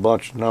memorize a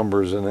bunch of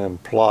numbers and then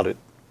plot it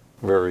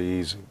very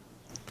easy.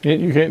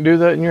 You can't do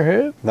that in your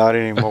head? Not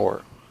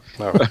anymore.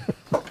 No.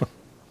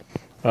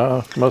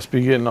 Must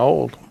be getting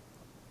old.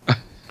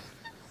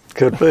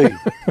 Could be.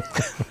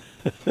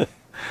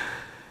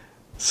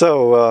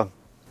 So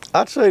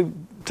I'd say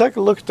take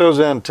a look at those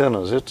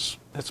antennas. It's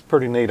a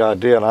pretty neat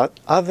idea, and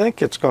I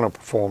think it's going to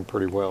perform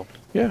pretty well.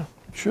 Yeah,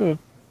 it should.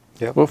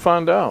 Yep. We'll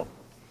find out.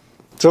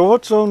 So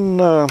what's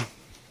on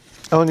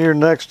your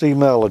next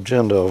email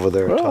agenda over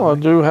there, Well, Tommy?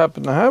 I do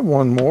happen to have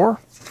one more.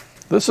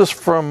 This is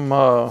from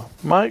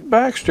Mike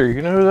Baxter.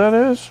 You know who that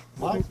is?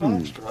 Mike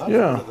Baxter.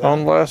 Yeah,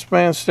 on Last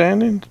Man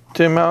Standing,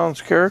 Tim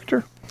Allen's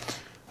character.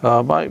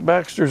 Mike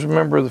Baxter's a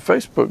member of the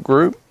Facebook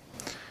group.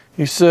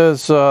 He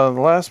says,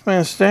 Last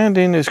Man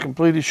Standing is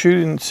completed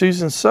shooting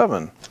season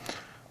 7.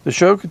 The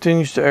show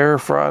continues to air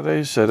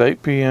Fridays at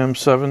 8 p.m.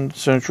 7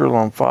 Central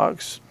on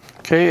Fox.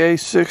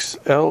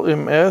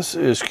 KA6LMS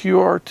is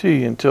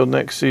QRT until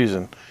next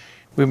season.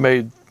 We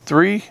made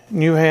 3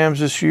 new hams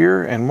this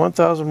year and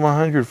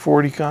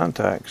 1,140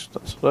 contacts.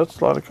 That's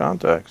a lot of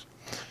contacts.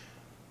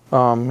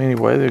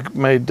 Anyway, they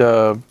made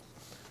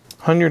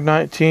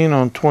 119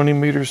 on 20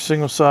 meters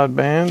single side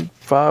band,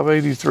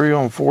 583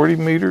 on 40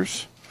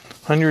 meters,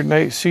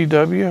 108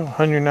 CW,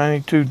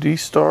 192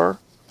 D-Star,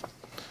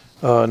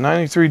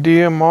 93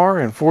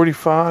 DMR, and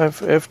 45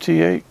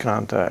 FT8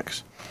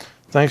 contacts.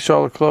 Thanks to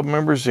all the club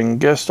members and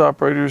guest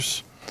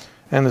operators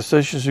and the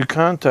stations who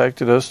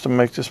contacted us to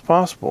make this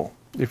possible.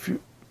 If you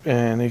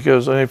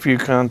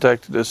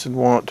contacted us and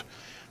want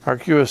our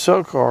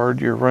QSL card,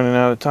 you're running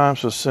out of time,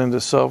 so send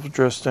a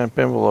self-addressed stamp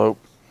envelope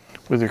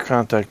with your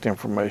contact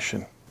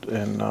information.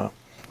 And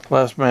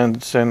last man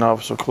standing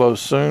office will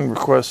close soon.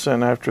 Requests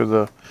sent after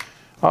the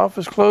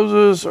office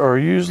closes are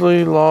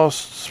usually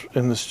lost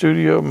in the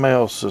studio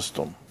mail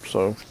system.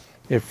 So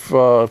if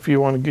you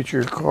want to get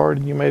your card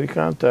and you made a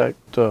contact,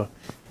 you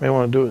may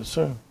want to do it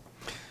soon.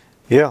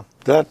 Yeah,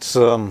 that's,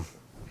 I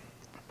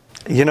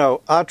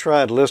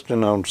tried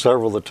listening on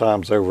several of the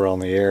times they were on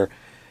the air,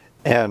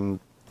 and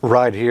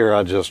right here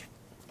You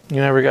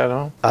never got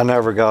on? I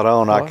never got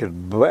on. What? I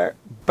could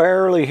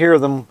barely hear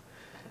them,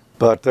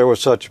 but there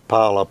was such a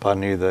pileup, I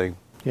knew they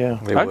Yeah,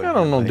 They I wouldn't got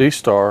on really.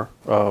 D-Star.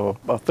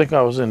 I think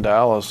I was in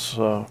Dallas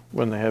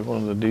when they had one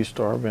of the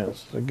D-Star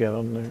events to get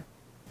on there.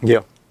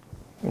 Yeah.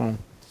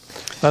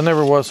 I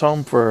never was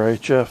home for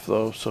HF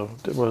though, so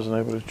wasn't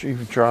able to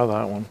even try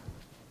that one.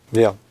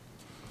 Yeah.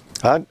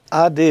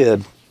 I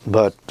did,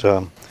 but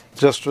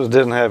just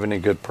didn't have any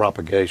good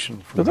propagation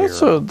from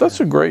But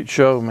that's a great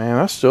show, man.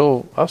 I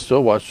still watch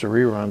the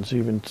reruns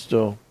even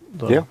still.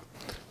 Yeah.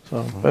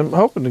 So I'm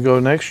hoping to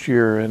go next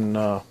year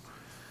and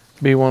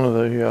be one of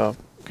the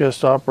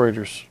guest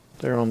operators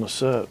there on the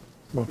set.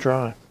 We'll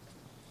try.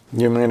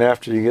 You mean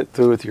after you get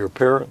through with your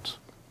appearance?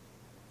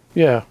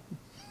 Yeah.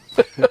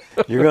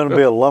 You're going to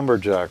be a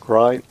lumberjack,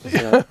 right?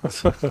 Yeah.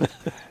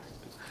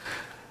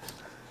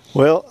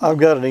 Well, I've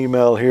got an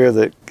email here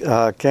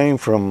that came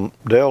from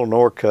Dale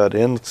Norcutt,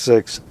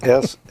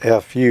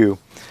 N6SFU.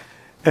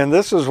 And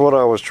this is what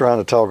I was trying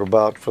to talk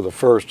about for the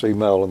first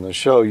email in the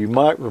show. You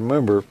might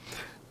remember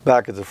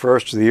back at the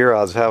first of the year,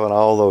 I was having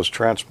all those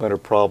transmitter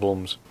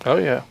problems. Oh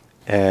yeah.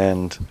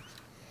 And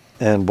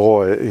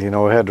boy,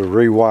 I had to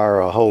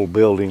rewire a whole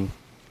building.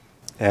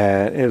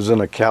 And it was in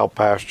a cow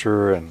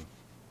pasture, and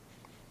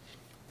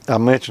I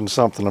mentioned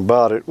something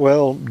about it.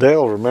 Well,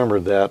 Dale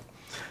remembered that.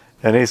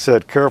 And he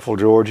said, "Careful,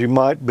 George, you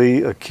might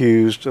be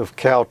accused of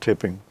cow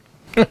tipping."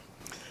 Going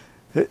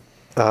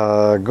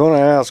to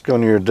ask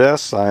on your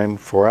desk sign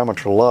for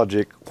Amateur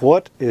Logic,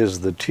 what is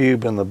the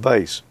tube in the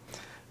base?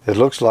 It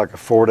looks like a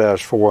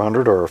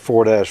 4-400 or a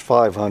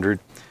 4-500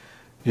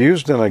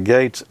 used in a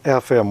Gates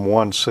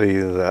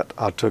FM1C that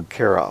I took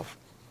care of.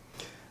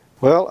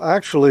 Well,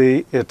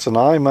 actually, it's an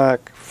iMac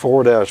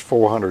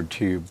 4-400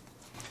 tube.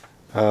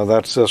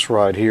 That's this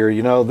right here.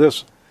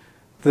 This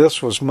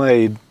was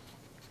made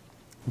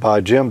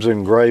by Jim's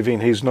Engraving.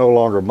 He's no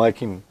longer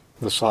making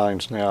the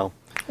signs now,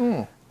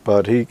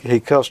 but he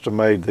custom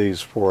made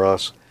these for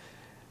us,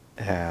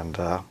 and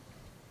I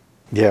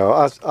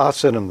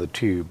sent him the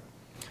tube.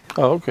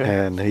 Oh, okay.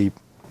 And he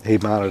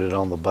mounted it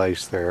on the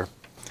base there,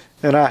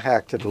 and I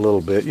hacked it a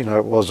little bit.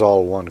 It was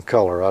all one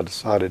color. I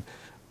decided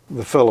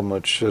the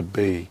filament should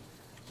be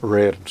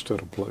red instead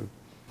of blue.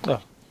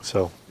 Oh.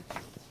 So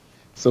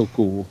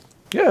cool.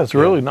 Yeah, it's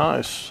really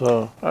nice.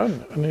 I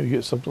need to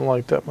get something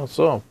like that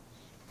myself.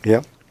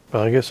 yeah.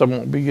 But I guess I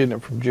won't be getting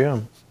it from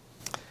Jim.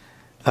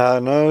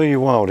 No, you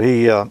won't.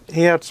 He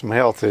had some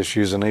health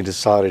issues, and he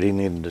decided he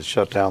needed to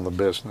shut down the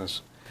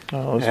business,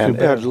 Oh, that's and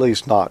too bad. at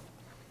least not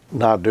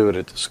do it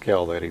at the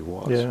scale that he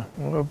was. Yeah,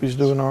 I hope he's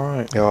doing all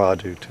right. Oh, I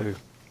do too.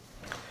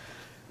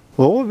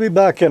 Well, we'll be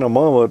back in a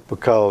moment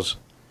because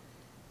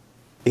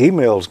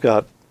email's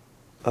got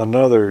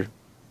another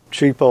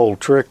cheap old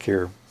trick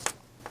here.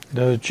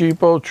 Does a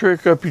cheap old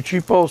trick up your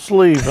cheap old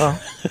sleeve, huh?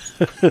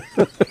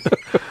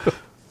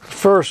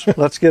 First,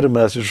 let's get a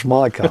message from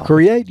ICOM.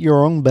 Create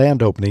your own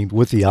band opening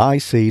with the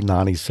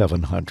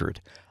IC9700.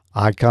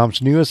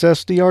 ICOM's newest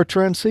SDR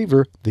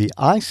transceiver, the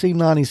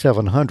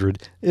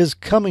IC9700, is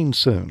coming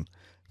soon.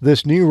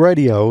 This new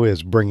radio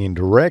is bringing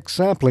direct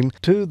sampling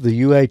to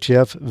the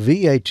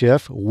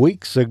UHF-VHF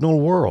weak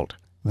signal world.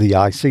 The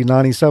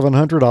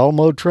IC9700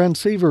 all-mode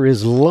transceiver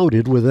is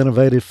loaded with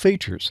innovative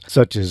features,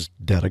 such as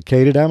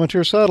dedicated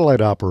amateur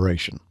satellite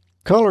operation,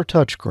 color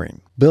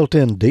touchscreen,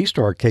 built-in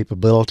D-Star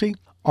capability,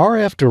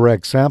 RF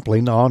direct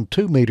sampling on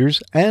 2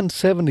 meters and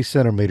 70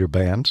 centimeter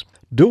bands,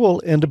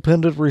 dual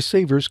independent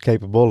receivers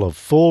capable of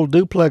full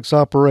duplex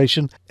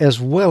operation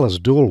as well as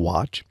dual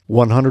watch,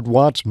 100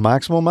 watts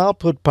maximum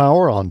output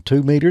power on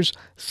 2 meters,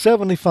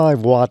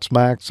 75 watts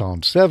max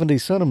on 70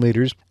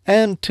 centimeters,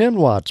 and 10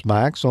 watts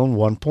max on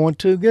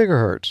 1.2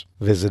 gigahertz.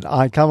 Visit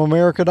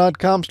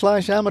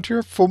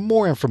icomamerica.com/amateur for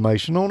more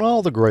information on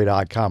all the great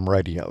ICOM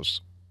radios.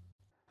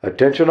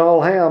 Attention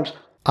all hams.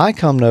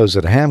 ICOM knows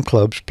that ham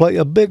clubs play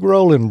a big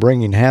role in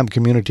bringing ham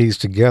communities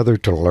together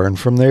to learn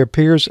from their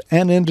peers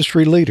and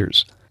industry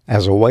leaders.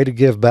 As a way to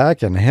give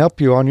back and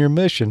help you on your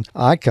mission,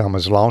 ICOM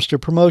has launched a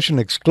promotion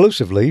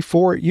exclusively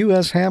for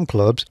U.S. ham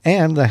clubs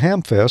and the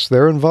Hamfest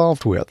they're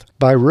involved with.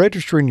 By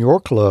registering your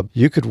club,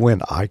 you could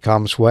win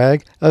ICOM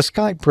swag, a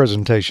Skype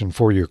presentation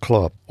for your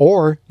club,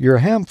 or your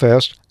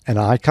Hamfest an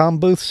ICOM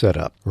booth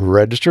setup.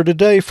 Register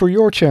today for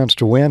your chance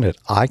to win at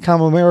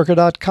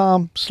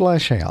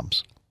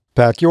icomamerica.com/hams.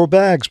 Pack your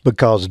bags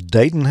because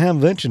Dayton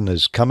Hamvention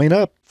is coming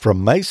up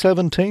from May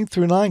 17th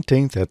through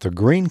 19th at the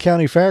Greene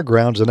County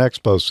Fairgrounds and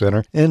Expo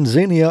Center in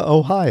Xenia,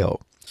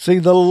 Ohio. See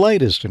the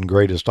latest and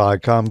greatest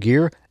ICOM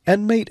gear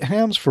and meet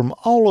hams from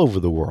all over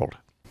the world.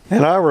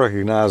 And I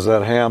recognize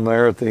that ham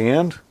there at the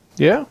end.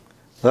 Yeah.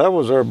 That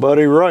was our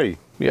buddy Ray.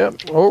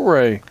 Yep. Oh,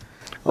 Ray.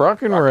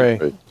 Rockin'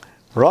 Ray.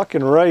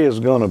 Rockin' Ray is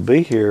going to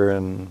be here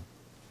in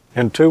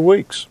 2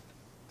 weeks.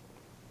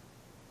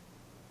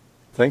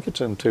 I think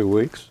it's in 2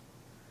 weeks.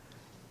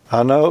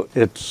 I know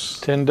it's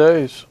 10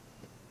 days.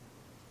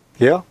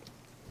 Yeah.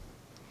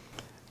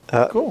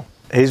 Cool.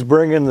 He's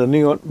bringing the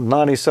new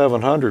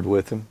 9700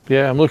 with him,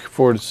 Yeah, I'm looking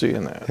forward to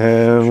seeing that.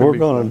 and Should we're be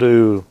going fun. to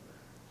do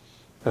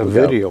a Yeah.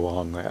 video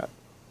on that.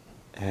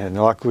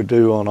 And like we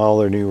do on all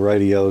their new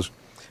radios,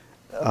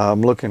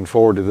 I'm looking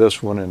forward to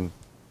this one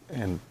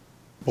and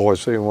boy,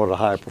 seeing what a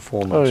high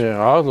performance Oh yeah,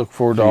 I look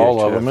forward to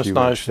all of them. It's UHF.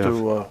 nice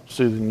to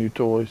see the new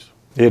toys.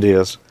 it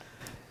is.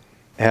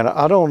 And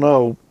I don't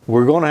know,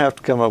 we're going to have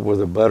to come up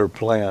with a better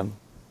plan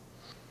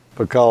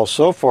because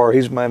so far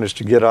he's managed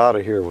to get out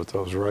of here with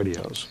those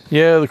radios.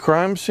 Yeah, the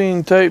crime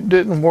scene tape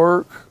didn't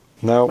work.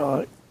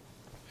 No,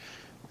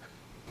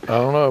 I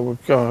don't know. We're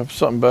gonna have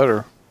something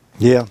better.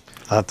 yeah,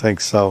 I think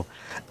so.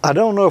 I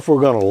don't know if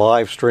we're going to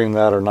live stream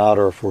that or not,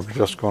 or if we're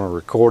just going to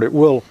record it.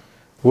 We'll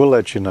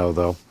let you know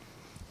though.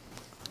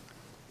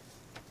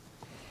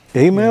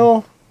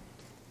 Email.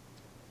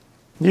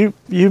 You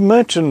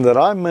mentioned that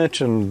I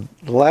mentioned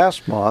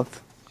last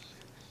month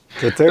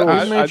that there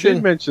was. I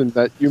did mention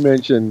that you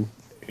mentioned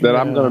that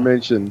I'm going to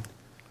mention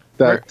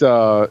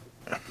that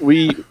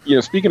we,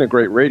 speaking of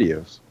great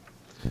radios,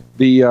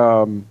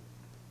 the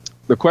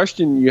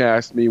question you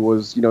asked me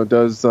was,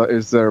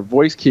 is there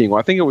voice keying? Well,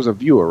 I think it was a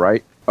viewer,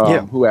 right?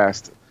 Who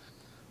asked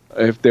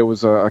if there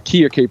was a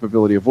keyer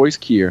capability, a voice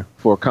keyer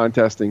for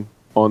contesting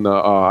on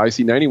the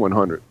IC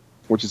 9100,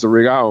 which is a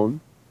rig I own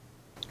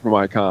from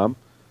ICOM.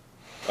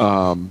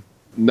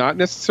 Not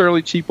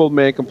necessarily cheap old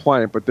man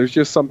compliant, but there's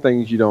just some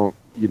things you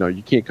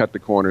can't cut the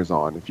corners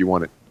on if you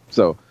want it.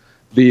 So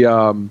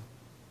the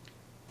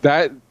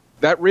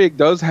that rig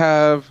does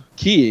have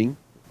keying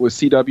with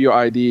CW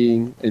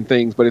IDing and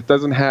things, but it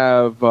doesn't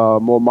have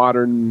more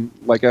modern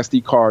like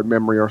SD card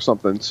memory or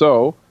something.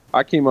 So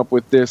I came up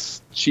with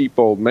this cheap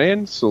old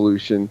man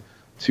solution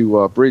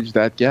to bridge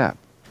that gap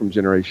from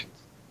generations.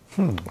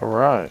 All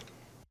right.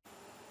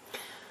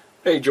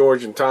 Hey,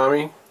 George and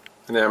Tommy,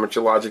 and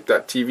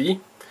AmateurLogic.tv.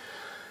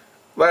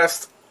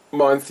 Last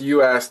month,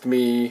 you asked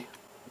me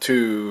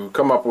to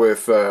come up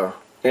with an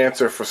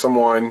answer for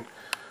someone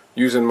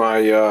using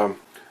my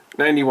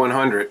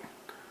 9100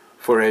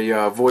 for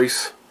a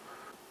voice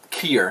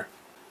keyer.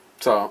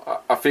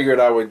 So I figured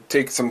I would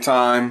take some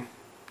time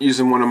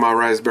using one of my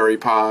Raspberry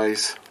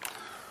Pis,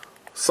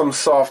 some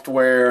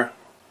software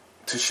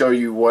to show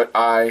you what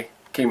I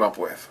came up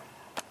with.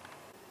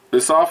 The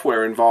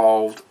software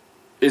involved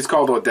is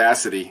called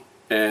Audacity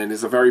and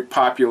is a very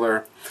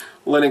popular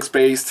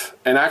Linux-based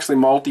and actually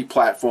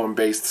multi-platform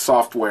based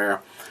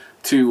software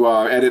to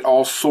edit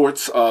all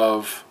sorts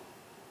of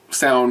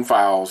sound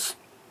files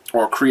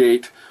or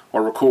create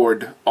or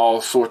record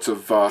all sorts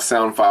of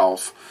sound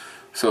files.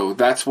 So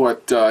that's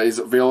what is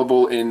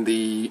available in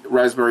the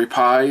Raspberry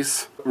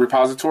Pi's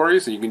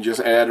repositories, and you can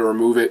just add or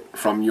remove it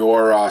from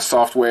your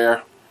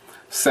software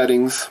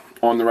settings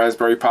on the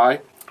Raspberry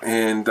Pi,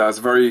 and it's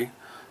very,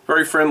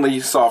 very friendly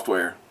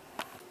software.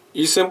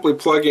 You simply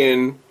plug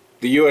in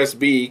the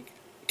USB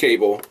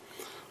cable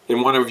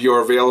in one of your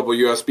available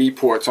USB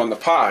ports on the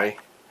Pi,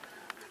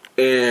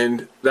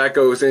 and that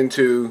goes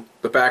into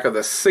the back of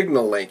the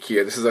Signal Link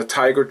here. This is a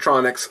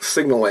Tigertronics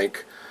Signal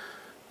Link,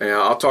 and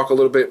I'll talk a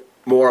little bit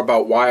more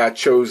about why I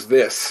chose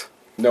this,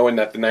 knowing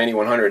that the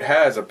 9100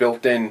 has a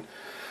built-in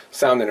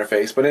sound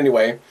interface. But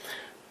anyway,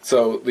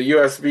 so the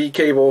USB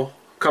cable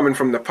coming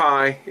from the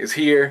Pi is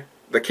here.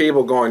 The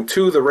cable going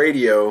to the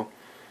radio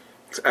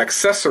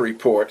accessory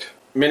port,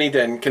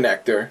 mini-DEN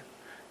connector,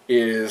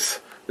 is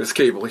this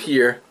cable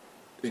here.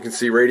 You can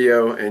see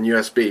radio and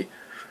USB.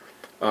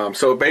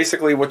 So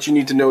basically what you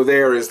need to know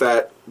there is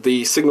that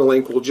the Signal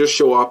Link will just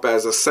show up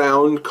as a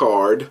sound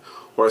card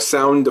or a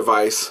sound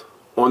device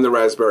on the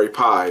Raspberry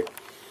Pi.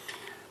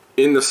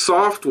 In the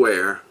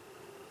software,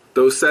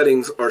 those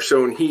settings are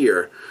shown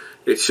here.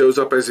 It shows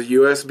up as a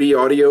USB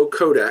audio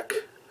codec,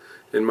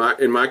 in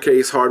my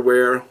case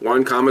hardware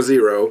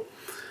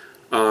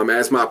 1,0,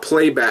 as my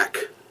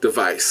playback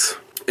device.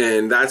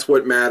 And that's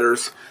what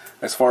matters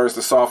as far as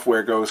the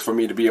software goes for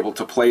me to be able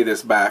to play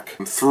this back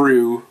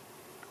through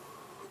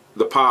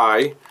the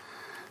Pi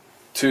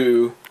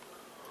to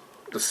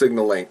the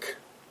Signal Link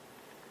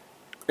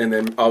and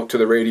then out to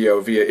the radio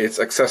via its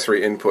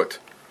accessory input.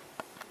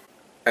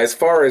 As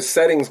far as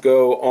settings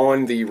go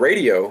on the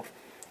radio,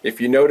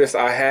 if you notice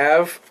I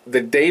have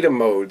the data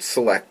mode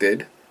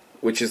selected,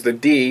 which is the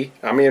D.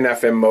 I'm in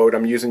FM mode,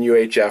 I'm using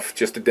UHF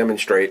just to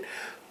demonstrate,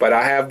 but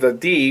I have the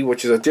D,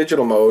 which is a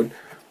digital mode,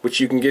 which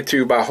you can get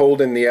to by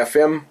holding the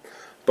FM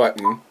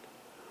button,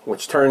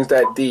 which turns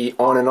that D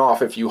on and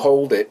off if you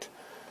hold it.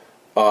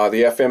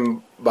 The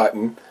FM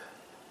button,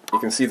 you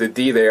can see the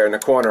D there in the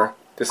corner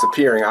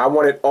disappearing. I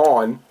want it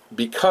on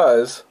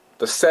because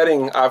the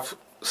setting I've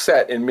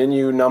set in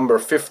menu number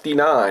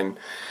 59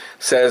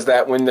 says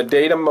that when the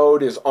data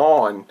mode is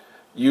on,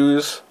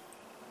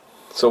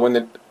 when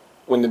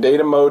the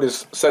data mode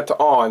is set to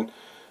on,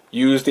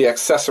 use the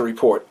accessory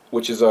port,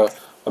 which is a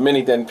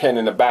mini DEN pin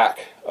in the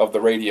back of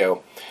the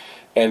radio.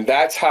 And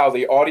that's how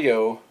the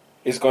audio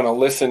is going to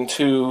listen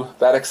to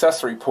that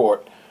accessory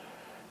port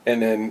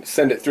and then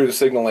send it through the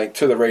signal link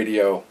to the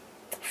radio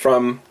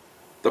from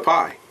the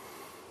Pi.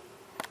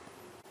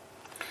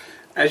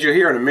 As you'll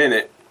hear in a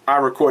minute, I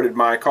recorded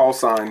my call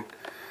sign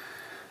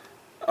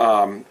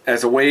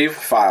as a WAV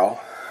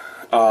file,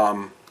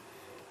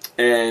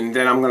 and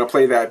then I'm going to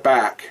play that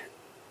back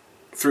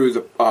through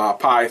the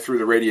Pi through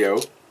the radio.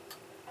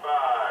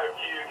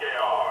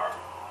 5QKR.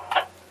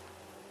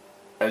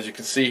 As you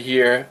can see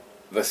here,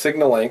 the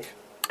signal link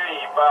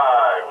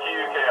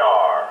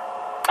 5QKR.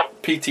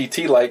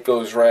 PTT light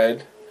goes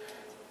red,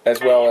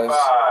 as well as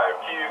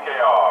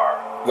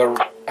 5QKR.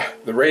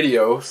 the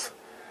radios,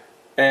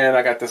 and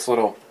I got this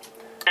little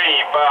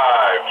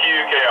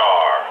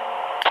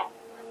 5QKR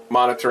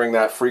monitoring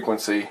that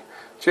frequency,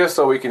 just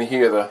so we can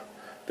hear the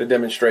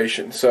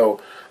demonstration. So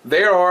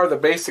there are the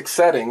basic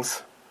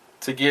settings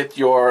to get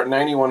your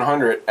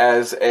 9100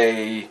 as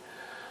a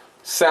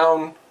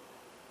sound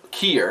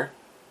keyer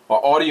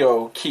or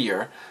audio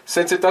keyer.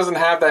 Since it doesn't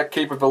have that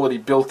capability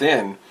built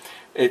in,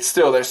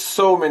 there's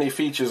so many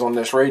features on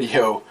this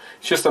radio.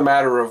 It's just a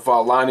matter of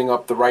lining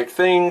up the right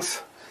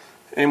things,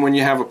 and when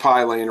you have a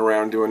Pi laying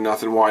around doing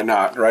nothing, why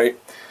not, right?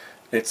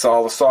 It's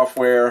all the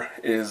software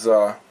is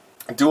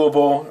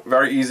doable,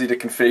 very easy to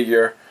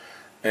configure,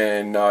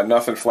 and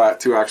nothing flat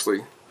to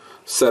actually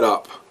set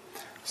up.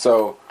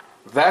 So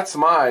that's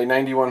my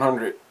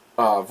 9100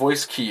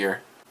 voice keyer.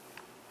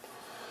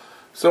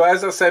 So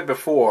as I said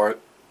before,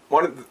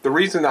 the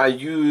reason I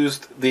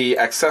used the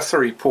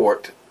accessory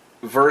port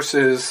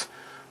versus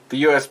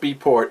the USB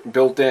port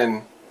built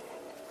in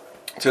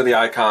to the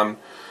ICOM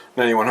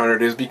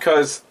 9100 is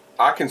because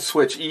I can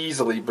switch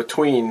easily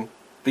between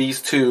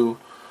these two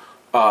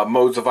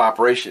modes of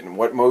operation.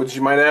 What modes,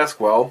 you might ask?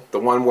 Well, the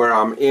one where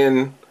I'm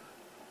in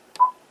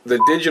the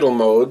digital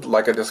mode,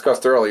 like I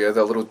discussed earlier,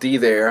 the little D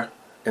there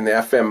in the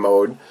FM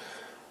mode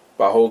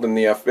by holding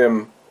the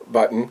FM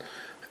button,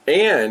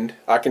 and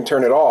I can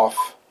turn it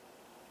off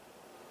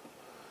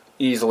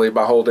easily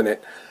by holding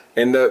it.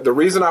 And the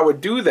reason I would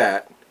do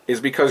that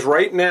is because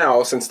right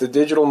now, since the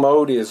digital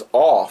mode is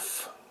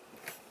off,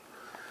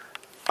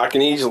 I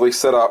can easily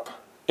set up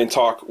and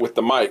talk with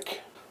the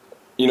mic.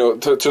 You know,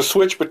 to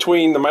switch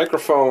between the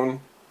microphone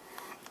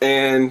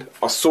and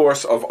a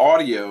source of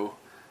audio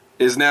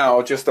is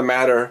now just a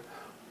matter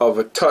of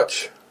a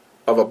touch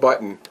of a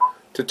button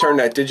to turn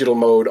that digital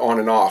mode on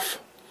and off.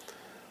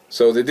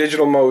 So the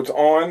digital mode's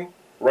on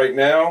right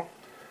now.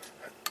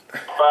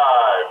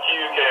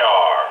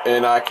 5QKR.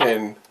 And I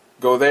can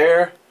go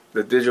there.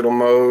 The digital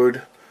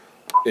mode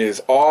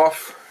is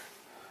off.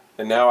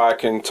 And now I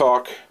can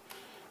talk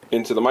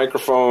into the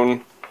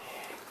microphone.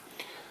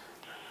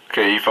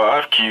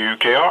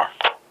 K5QKR.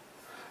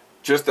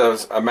 Just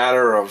as a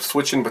matter of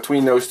switching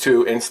between those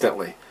two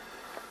instantly.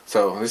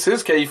 So this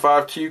is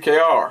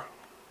K5QKR.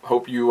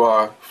 Hope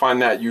you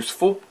find that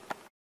useful.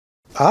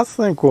 I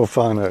think we'll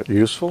find that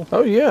useful.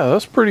 Oh yeah,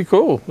 that's pretty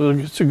cool.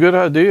 It's a good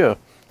idea.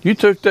 You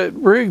took that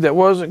rig that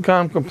wasn't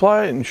COM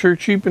compliant and sure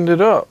cheapened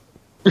it up.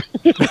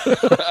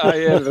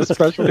 I added a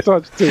special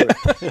touch to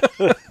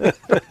it.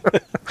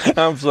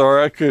 I'm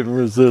sorry, I couldn't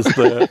resist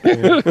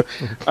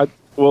that.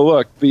 Well,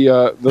 look,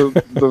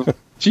 the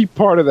cheap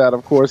part of that,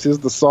 of course, is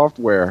the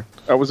software.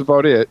 That was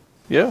about it.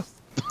 Yeah.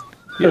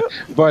 Yeah.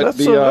 But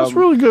that's a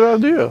really good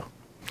idea.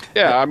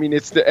 Yeah, I mean,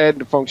 it's to add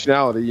the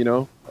functionality, you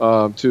know,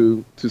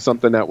 to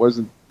something that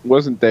wasn't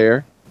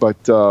there.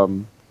 But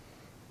you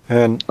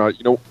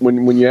know,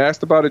 when you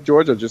asked about it,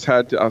 George, I was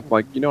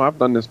like, you know, I've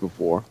done this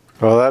before.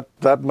 Well,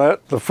 that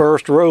met the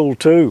first rule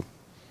too.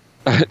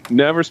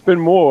 Never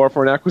spend more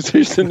for an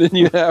acquisition than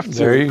you have to.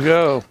 There you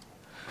go,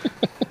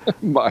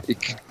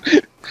 Mike.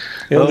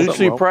 At least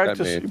you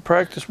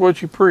practice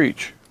what you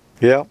preach.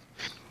 Yeah.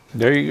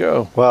 There you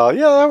go. Well,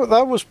 yeah,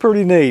 that was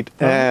pretty neat.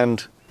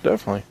 And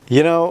definitely.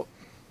 You know,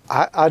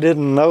 I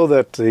didn't know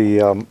that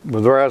the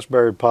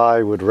Raspberry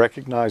Pi would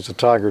recognize the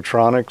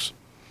Tigertronics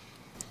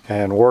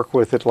and work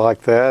with it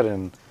like that,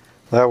 and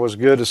that was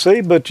good to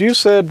see. But you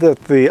said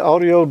that the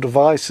audio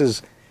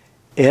devices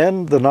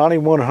in the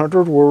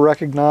 9100 were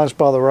recognized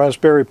by the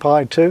Raspberry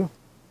Pi too?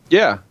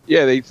 Yeah,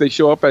 they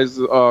show up as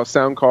a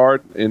sound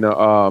card in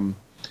a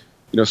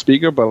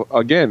speaker, but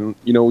again,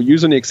 you know,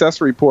 using the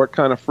accessory port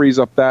kind of frees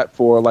up that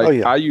for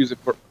I use it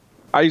for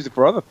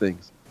other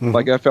things,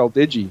 like FL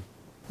Digi.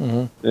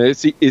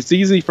 Mm-hmm. It's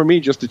easy for me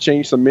just to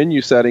change some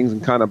menu settings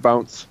and kind of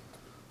bounce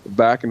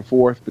back and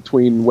forth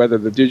between whether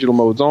the digital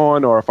mode's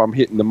on or if I'm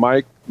hitting the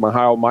mic, my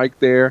Heil mic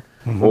there,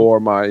 or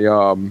my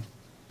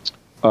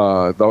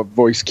the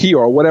voice key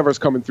or whatever's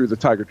coming through the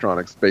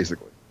Tigertronics,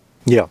 basically.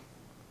 Yeah.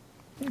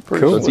 Cool.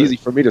 So it's easy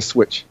for me to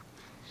switch.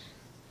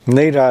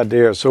 Neat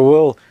idea.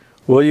 So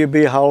will you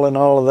be hauling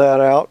all of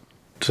that out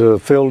to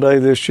Field Day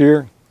this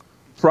year?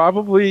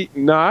 Probably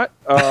not.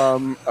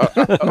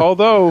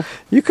 Although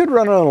you could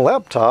run it on a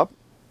laptop.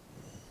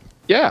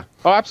 Yeah.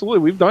 Oh, absolutely.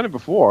 We've done it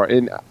before,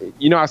 and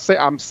you know,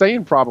 I'm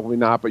saying probably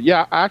not, but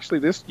yeah, actually,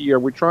 this year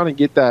we're trying to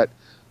get that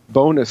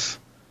bonus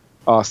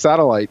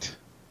satellite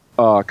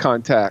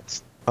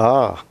contacts.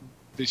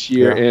 this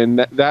year, Yeah. and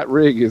that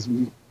rig is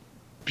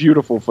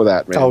beautiful for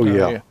that, man.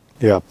 Oh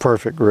yeah,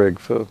 perfect rig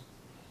for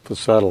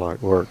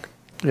satellite work.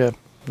 Yeah,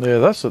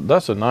 that's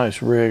a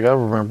nice rig. I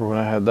remember when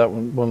I had that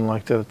one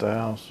like that at the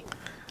house.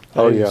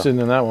 Oh, I even yeah.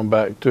 sitting in that one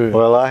back too.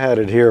 Well, I had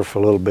it here for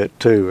a little bit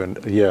too,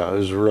 and yeah, it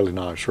was a really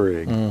nice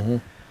rig. Mm-hmm.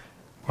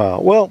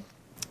 Wow. Well,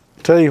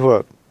 tell you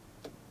what,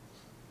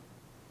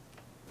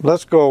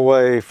 let's go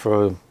away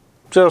for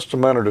just a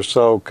minute or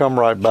so, come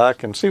right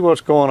back and see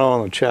what's going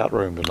on in the chat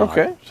room tonight.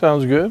 Okay,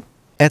 sounds good.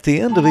 At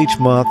the end of each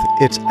month,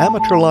 it's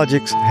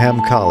Amateurlogic's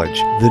Ham College,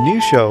 the new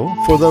show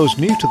for those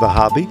new to the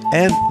hobby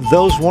and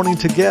those wanting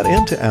to get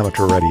into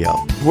amateur radio.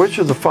 Which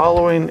of the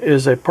following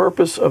is a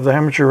purpose of the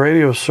amateur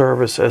radio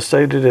service as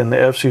stated in the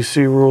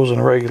FCC rules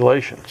and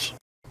regulations?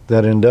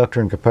 That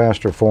inductor and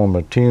capacitor form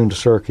a tuned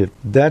circuit.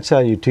 That's how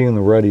you tune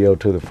the radio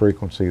to the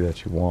frequency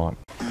that you want.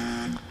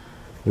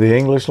 The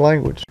English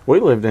language. We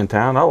lived in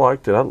town. I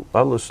liked it.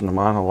 I listened to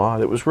mine a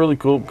lot. It was really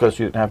cool because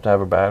you didn't have to have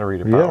a battery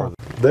to power it.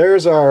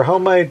 There's our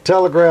homemade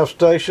telegraph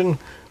station.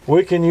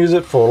 We can use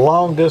it for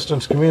long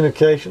distance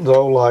communications.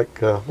 Oh, like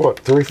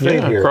 3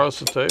 feet here. Across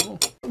the table.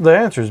 The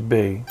answer is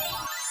B.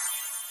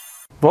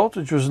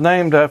 Voltage was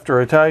named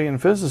after Italian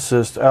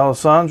physicist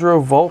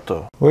Alessandro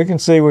Volta. We can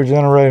see we're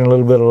generating a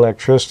little bit of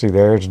electricity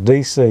there. It's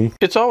DC.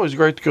 It's always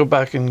great to go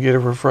back and get a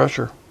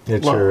refresher.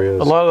 It sure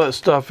is. A lot of that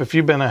stuff, if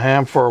you've been a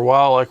ham for a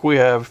while like we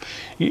have,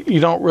 you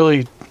don't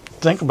really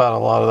think about a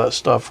lot of that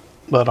stuff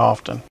that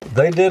often.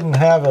 They didn't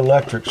have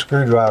electric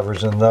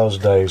screwdrivers in those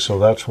days, so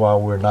that's why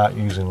we're not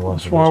using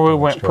ones. That's why we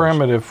went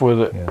primitive with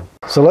it. Yeah.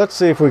 So let's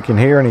see if we can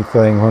hear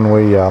anything when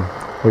we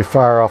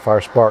fire off our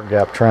spark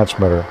gap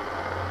transmitter.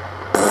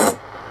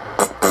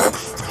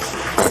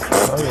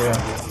 Oh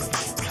yeah.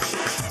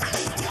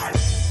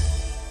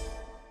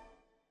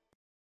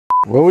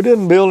 Well, we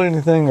didn't build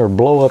anything or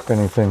blow up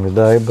anything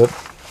today, but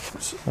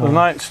the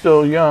night's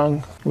still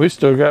young. We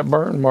still got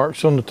burn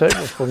marks on the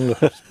table from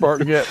the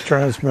spark gap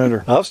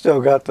transmitter. I've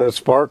still got that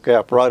spark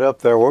gap right up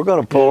there. We're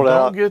going to pull it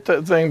out. Don't get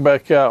that thing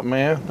back out,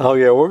 man. Oh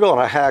yeah, we're going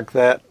to hack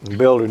that and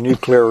build a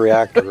nuclear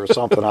reactor or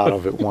something out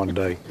of it one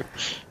day.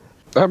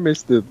 I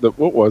missed the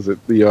what was it?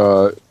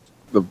 The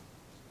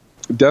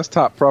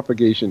desktop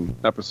propagation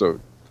episode.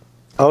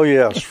 Oh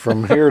yes,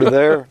 from here to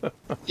there.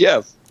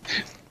 Yes.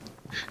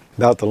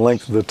 Not the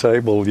length of the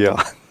table,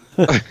 yeah.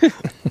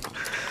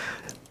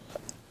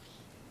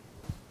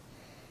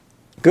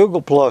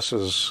 Google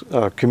Plus's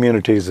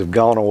communities have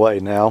gone away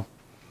now,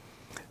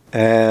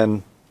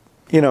 and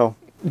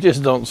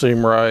Just don't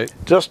seem right.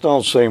 just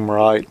don't seem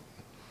right.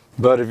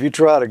 But if you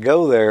try to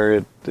go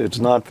there, it's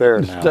not there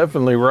It's now.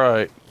 definitely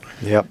right.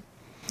 Yep.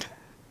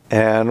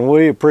 And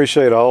we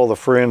appreciate all the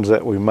friends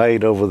that we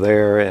made over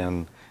there,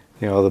 and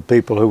the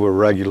people who were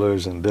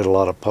regulars and did a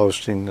lot of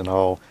posting and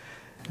all.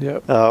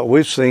 Yep.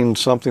 We've seen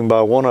something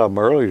by one of them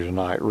earlier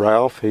tonight.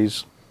 Ralph,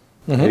 he's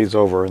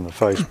over in the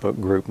Facebook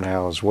group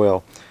now as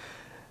well.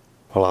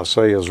 Well, I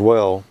say as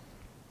well.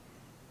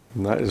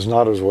 That is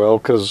not as well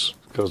because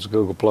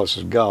Google Plus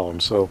is gone.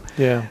 So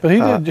Yeah, but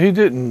he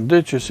didn't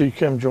ditch us. He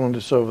came joined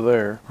us over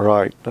there.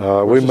 right,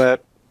 we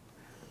met.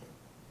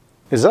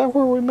 Is that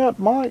where we met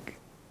Mike?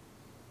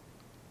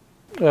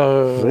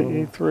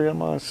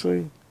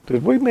 ZE3MIC.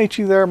 Did we meet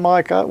you there,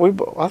 Mike?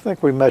 I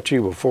think we met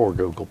you before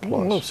Google Plus.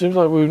 Well, it seems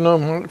like we've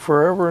known him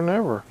forever and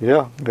ever.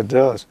 Yeah, it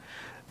does.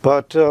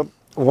 But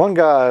one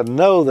guy I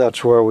know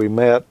that's where we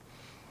met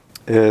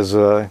is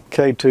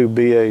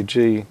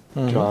K2BAG,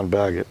 John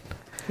Baggett.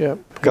 Yep.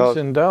 Because-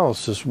 He's in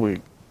Dallas this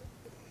week.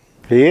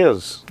 He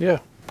is. Yeah.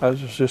 I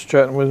was just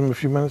chatting with him a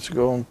few minutes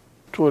ago on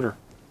Twitter.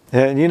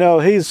 And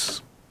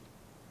he's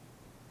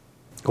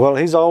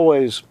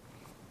always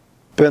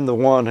been the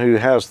one who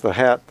has the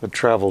hat that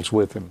travels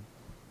with him.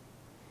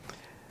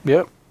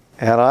 Yep.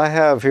 And I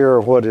have here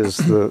what is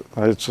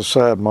it's a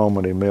sad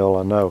moment, Emil,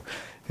 I know.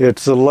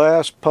 It's the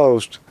last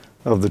post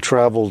of the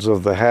travels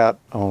of the hat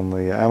on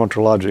the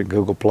Amateurlogic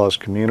Google Plus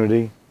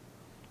community.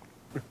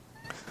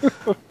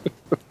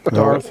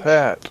 Darth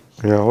Hat.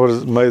 Yeah, what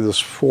is it? May the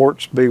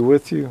Swartz be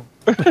with you.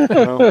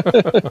 No?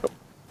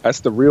 That's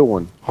the real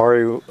one.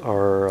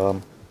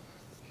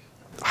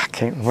 I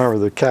can't remember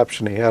the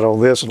caption he had on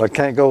this, and I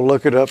can't go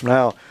look it up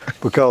now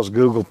because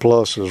Google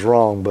Plus is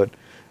wrong, but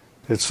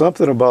it's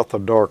something about the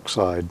dark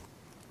side.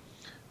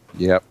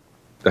 Yep.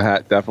 The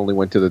hat definitely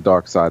went to the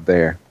dark side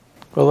there.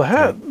 Well, the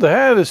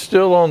hat is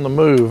still on the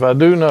move. I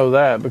do know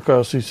that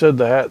because he said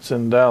the hat's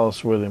in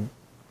Dallas with him.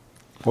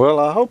 Well,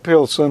 I hope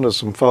he'll send us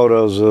some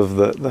photos of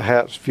the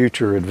hat's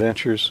future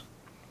adventures,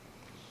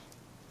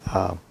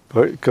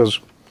 because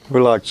we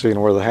like seeing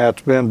where the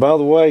hat's been. By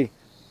the way,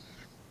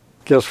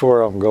 guess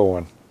where I'm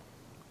going?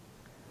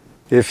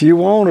 If you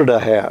wanted a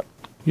hat,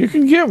 You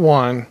can get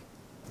one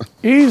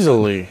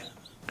easily.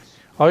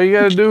 All you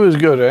got to do is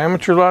go to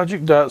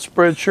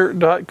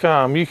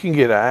amateurlogic.spreadshirt.com. You can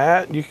get a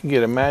hat. You can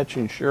get a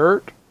matching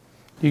shirt.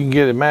 You can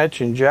get a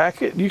matching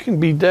jacket. You can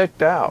be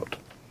decked out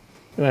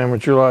in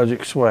Amateur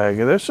Logic swag.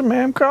 And there's some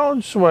Ham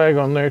College swag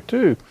on there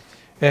too.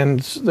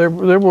 And there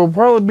will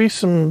probably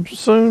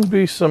soon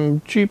be some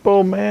cheap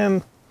old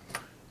man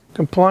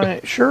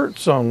compliant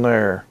shirts on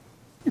there.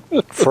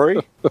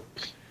 Free?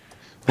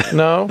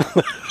 No.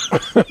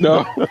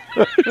 No.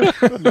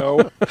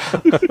 No.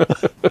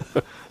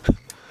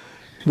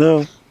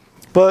 No.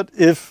 But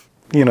if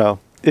you you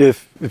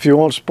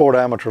want to support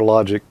Amateur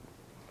Logic,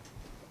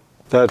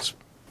 that's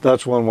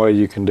one way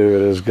you can do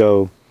it, is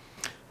go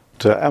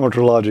to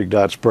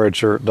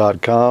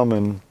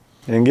amateurlogic.spreadshirt.com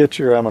and get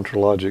your Amateur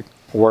Logic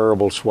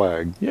wearable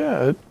swag.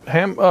 Yeah,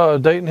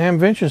 Dayton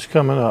Hamvention's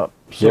coming up.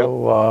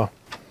 So,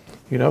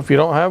 if you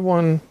don't have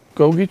one,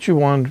 go get you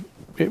one,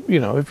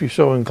 if you're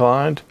so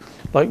inclined.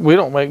 Like, we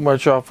don't make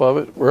much off of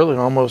it, really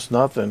almost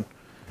nothing.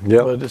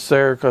 Yeah. But it's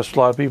there because a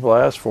lot of people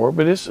ask for it.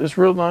 But it's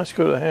real nice to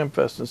go to the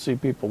Hamfest and see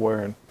people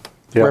wearing,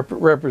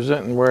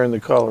 representing, wearing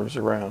the colors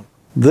around.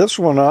 This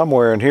one I'm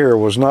wearing here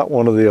was not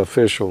one of the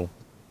official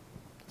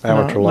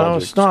Amateur Logic. No,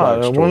 it's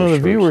not. Swag One of the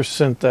Store viewers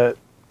sent that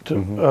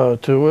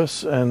to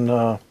us, and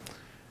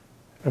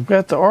I've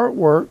got the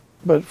artwork,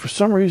 but for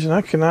some reason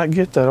I cannot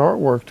get that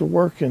artwork to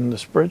work in the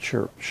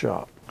Spreadshirt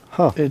shop.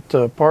 Huh. It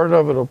part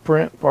of it will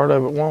print, part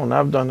of it won't.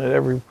 I've done it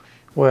every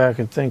way I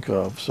can think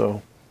of,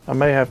 so I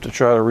may have to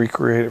try to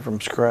recreate it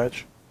from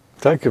scratch.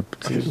 Take a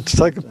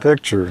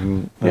picture.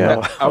 And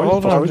Yeah. I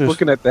was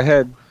looking at the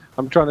head.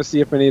 I'm trying to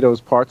see if any of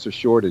those parts are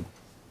shorted.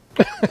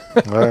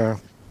 it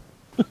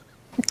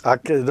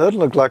doesn't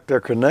look like they're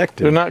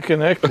connected. They're not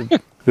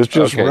connected. It's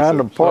just Okay,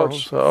 random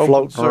parts so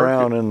floating open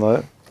around in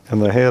the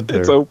head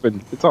there. It's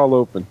open. It's all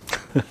open.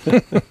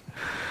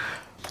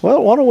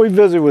 Well, why don't we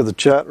visit with the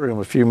chat room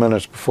a few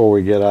minutes before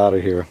we get out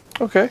of here?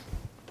 Okay.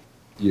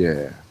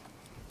 Yeah.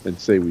 And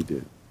say we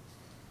did.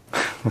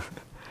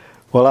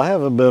 Well, I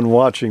haven't been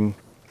watching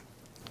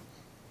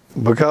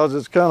because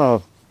it's kind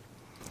of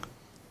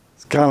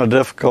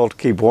difficult to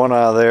keep one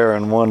eye there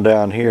and one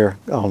down here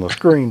on the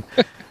screen.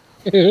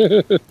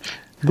 But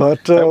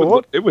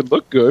it would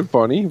look good,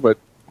 funny, but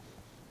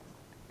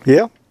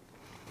yeah,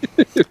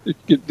 you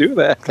could do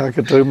that. I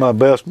could do my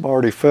best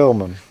Marty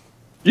Feldman.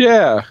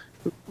 Yeah,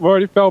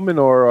 Marty Feldman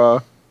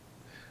or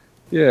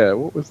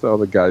what was the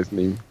other guy's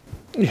name?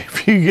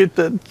 If you get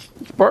that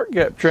spark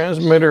gap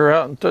transmitter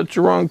out and touch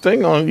the wrong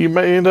thing on it, you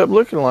may end up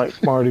looking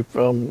like Marty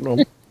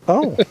Feldman.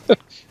 Oh,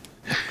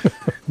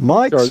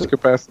 Mike. Charge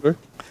capacitor.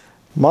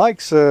 Mike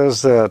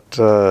says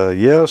that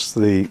yes,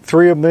 the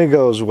Three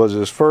Amigos was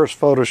his first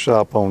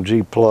Photoshop on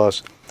G+,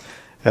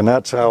 and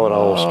that's how it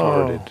all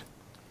started.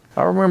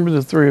 I remember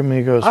the Three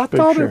Amigos I picture.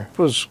 thought it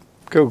was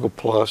Google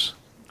Plus.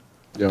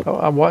 Yeah.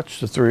 I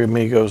watched the Three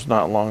Amigos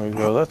not long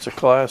ago. That's a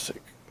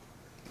classic.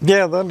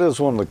 Yeah, that is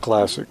one of the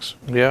classics.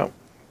 Yeah.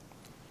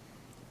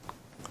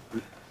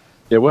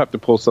 Yeah, we'll have to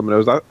pull some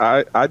of those.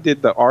 I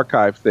did the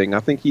archive thing. I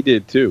think he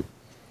did too.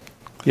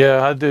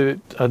 Yeah, I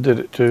did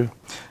it too.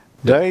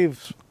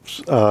 Dave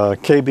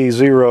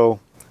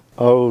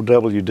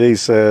KB0OWD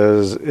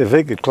says if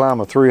he could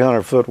climb a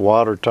 300-foot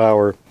water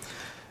tower,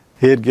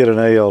 he'd get an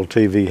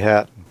ALTV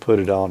hat and put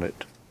it on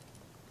it.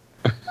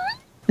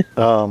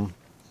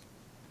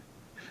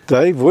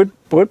 Dave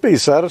would be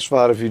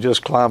satisfied if you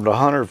just climbed a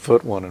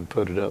 100-foot one and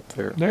put it up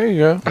there. There you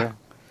go. Yeah.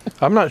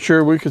 I'm not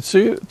sure we could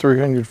see it at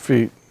 300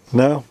 feet.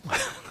 No.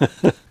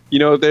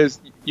 You guys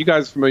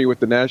familiar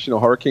with the National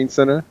Hurricane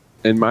Center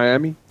in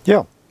Miami?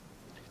 Yeah.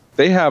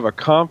 They have a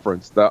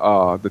conference,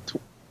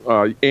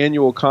 the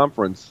annual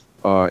conference,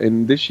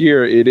 and this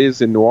year it is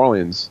in New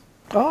Orleans.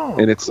 Oh,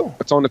 and it's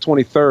on the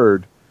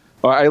 23rd.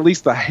 At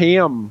least the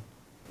ham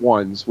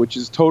ones, which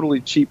is totally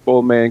cheap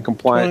old man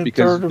compliant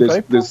because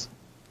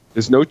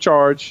there's no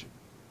charge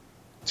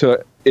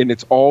and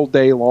it's all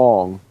day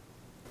long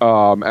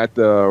at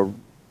the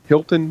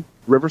Hilton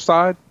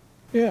Riverside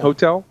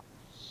Hotel.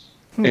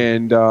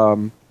 And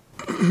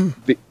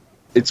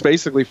it's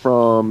basically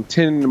from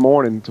 10 in the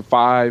morning to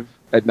 5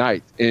 at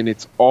night, and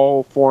it's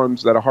all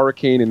forums that are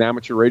hurricane and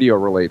amateur radio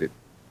related.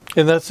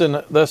 And that's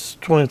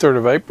 23rd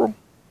of April?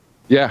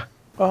 Yeah.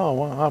 Oh,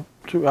 well,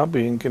 I'll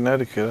be in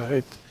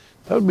Connecticut.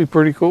 That would be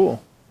pretty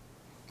cool.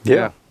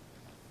 Yeah.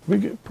 We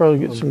could probably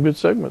get some good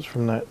segments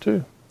from that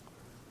too.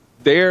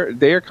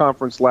 Their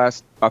conference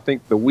lasts, I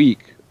think, the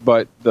week,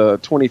 but the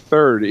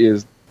 23rd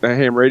is the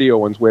ham radio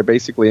ones where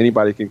basically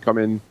anybody can come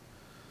in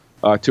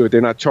to it. They're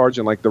not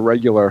charging like the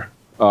regular,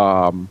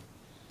 conference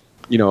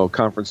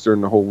during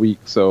the whole week.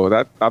 So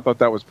I thought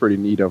that was pretty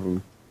neat of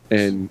them.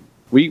 And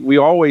we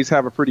always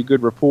have a pretty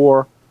good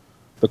rapport.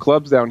 The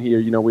clubs down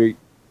here,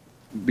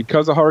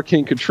 because of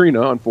Hurricane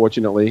Katrina,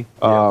 unfortunately,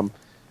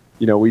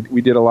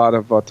 we did a lot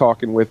of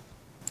talking with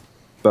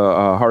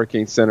the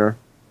Hurricane Center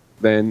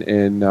then,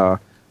 and I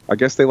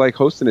guess they like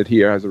hosting it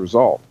here as a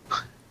result.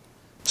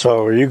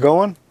 So are you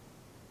going?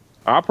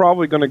 I'm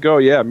probably going to go,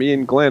 yeah. Me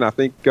and Glenn, I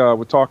think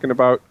we're talking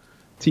about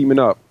teaming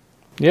up.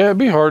 Yeah, it'd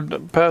be hard to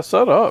pass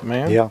that up,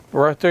 man. Yeah.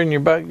 Right there in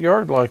your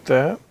backyard like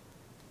that.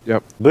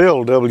 Yep.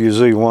 Bill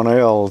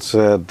WZ1L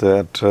said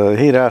that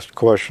he'd asked a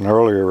question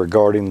earlier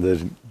regarding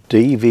the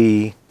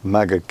DV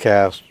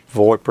Megacast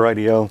VoIP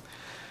radio.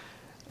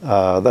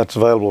 That's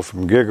available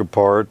from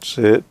Gigaparts.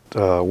 It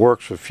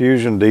works with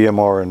Fusion,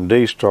 DMR, and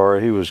D-Star.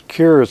 He was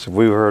curious if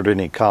we heard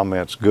any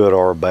comments, good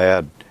or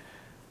bad,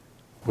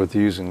 with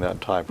using that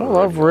type of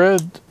Well,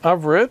 radio.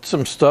 I've read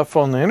some stuff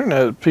on the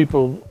internet.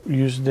 People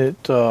using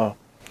it.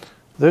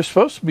 They're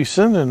supposed to be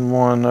sending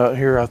one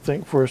here, I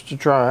think, for us to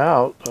try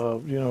out.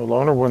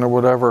 Loaner one or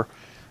whatever.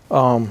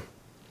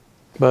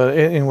 But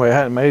anyway, I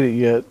hadn't made it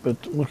yet.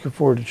 But looking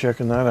forward to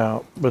checking that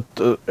out. But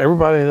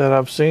everybody that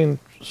I've seen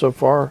so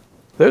far,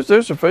 there's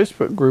a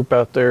Facebook group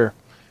out there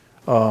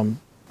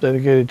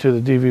dedicated to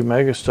the DV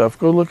Mega stuff.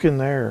 Go look in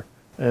there,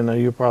 and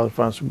you'll probably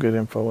find some good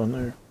info in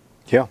there.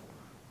 Yeah.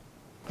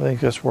 I think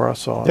that's where I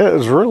saw it. Yeah,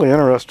 it's really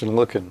interesting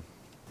looking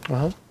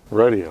Uh-huh.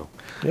 radio.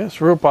 Yeah,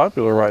 it's real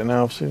popular right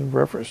now. I've seen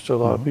reference to a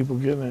lot of people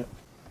getting it.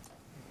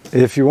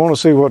 If you want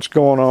to see what's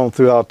going on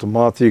throughout the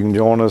month, you can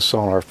join us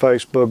on our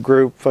Facebook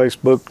group,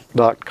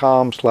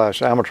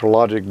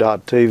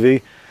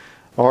 facebook.com/amateurlogic.tv,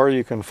 or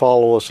you can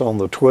follow us on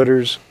the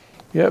Twitters.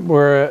 Yep,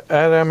 we're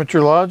at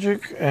Amateur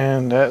Logic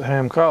and at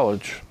Ham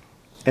College.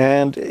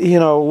 And,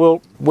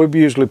 we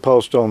usually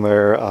post on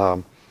there,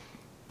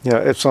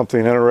 if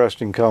something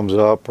interesting comes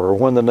up or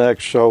when the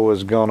next show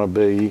is going to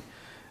be,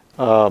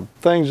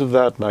 things of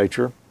that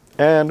nature.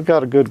 And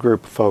got a good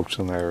group of folks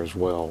in there as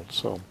well.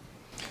 So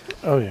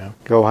Oh, yeah.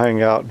 go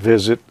hang out,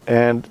 visit.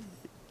 And,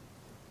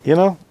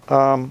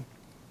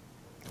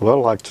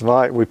 like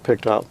tonight, we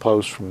picked out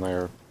posts from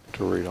there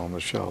to read on the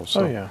show.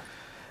 So, Oh, yeah.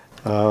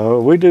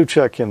 we do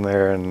check in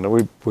there, and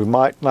we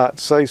might not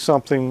say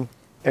something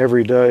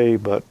every day,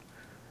 but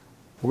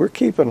we're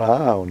keeping an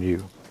eye on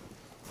you.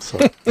 So.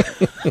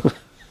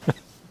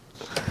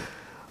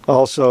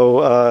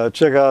 Also,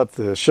 check out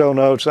the show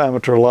notes,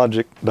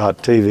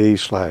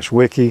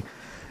 amateurlogic.tv/wiki.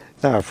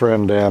 Our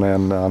friend Dan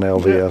on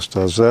LDS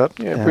does that.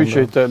 Yeah,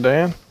 appreciate that,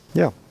 Dan.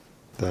 Yeah,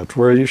 that's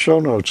where your show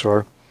notes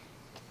are.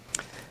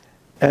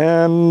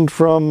 And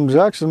from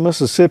Jackson,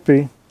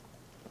 Mississippi,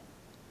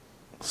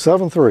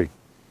 7-3.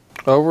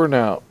 Over and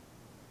out.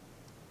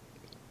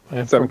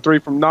 And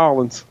 7-3 from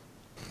Nolans.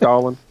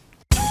 Darling.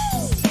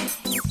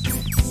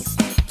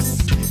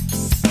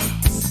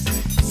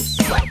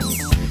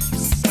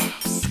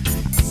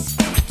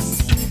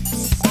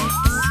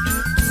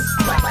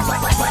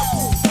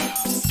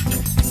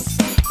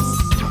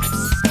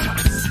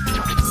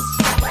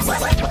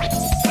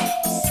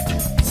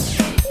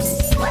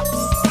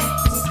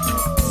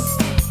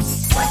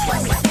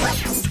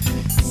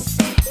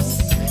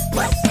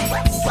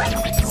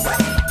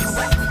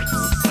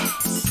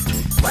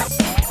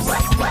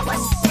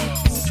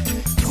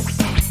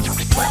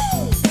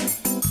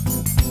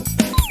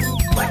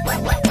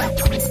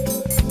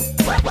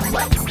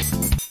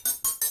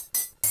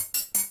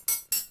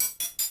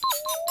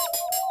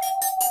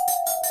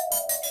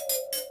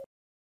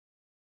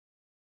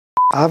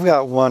 I've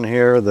got one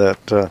here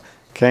that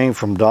came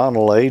from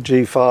Donald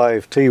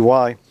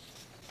AG5TY.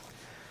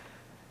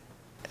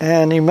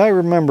 And you may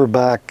remember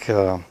back,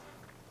 I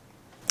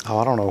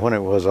don't know when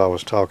it was I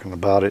was talking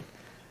about it.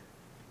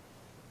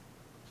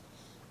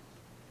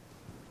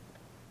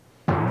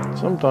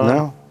 sometime.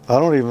 No, I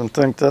don't even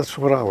think that's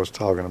what I was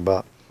talking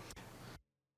about.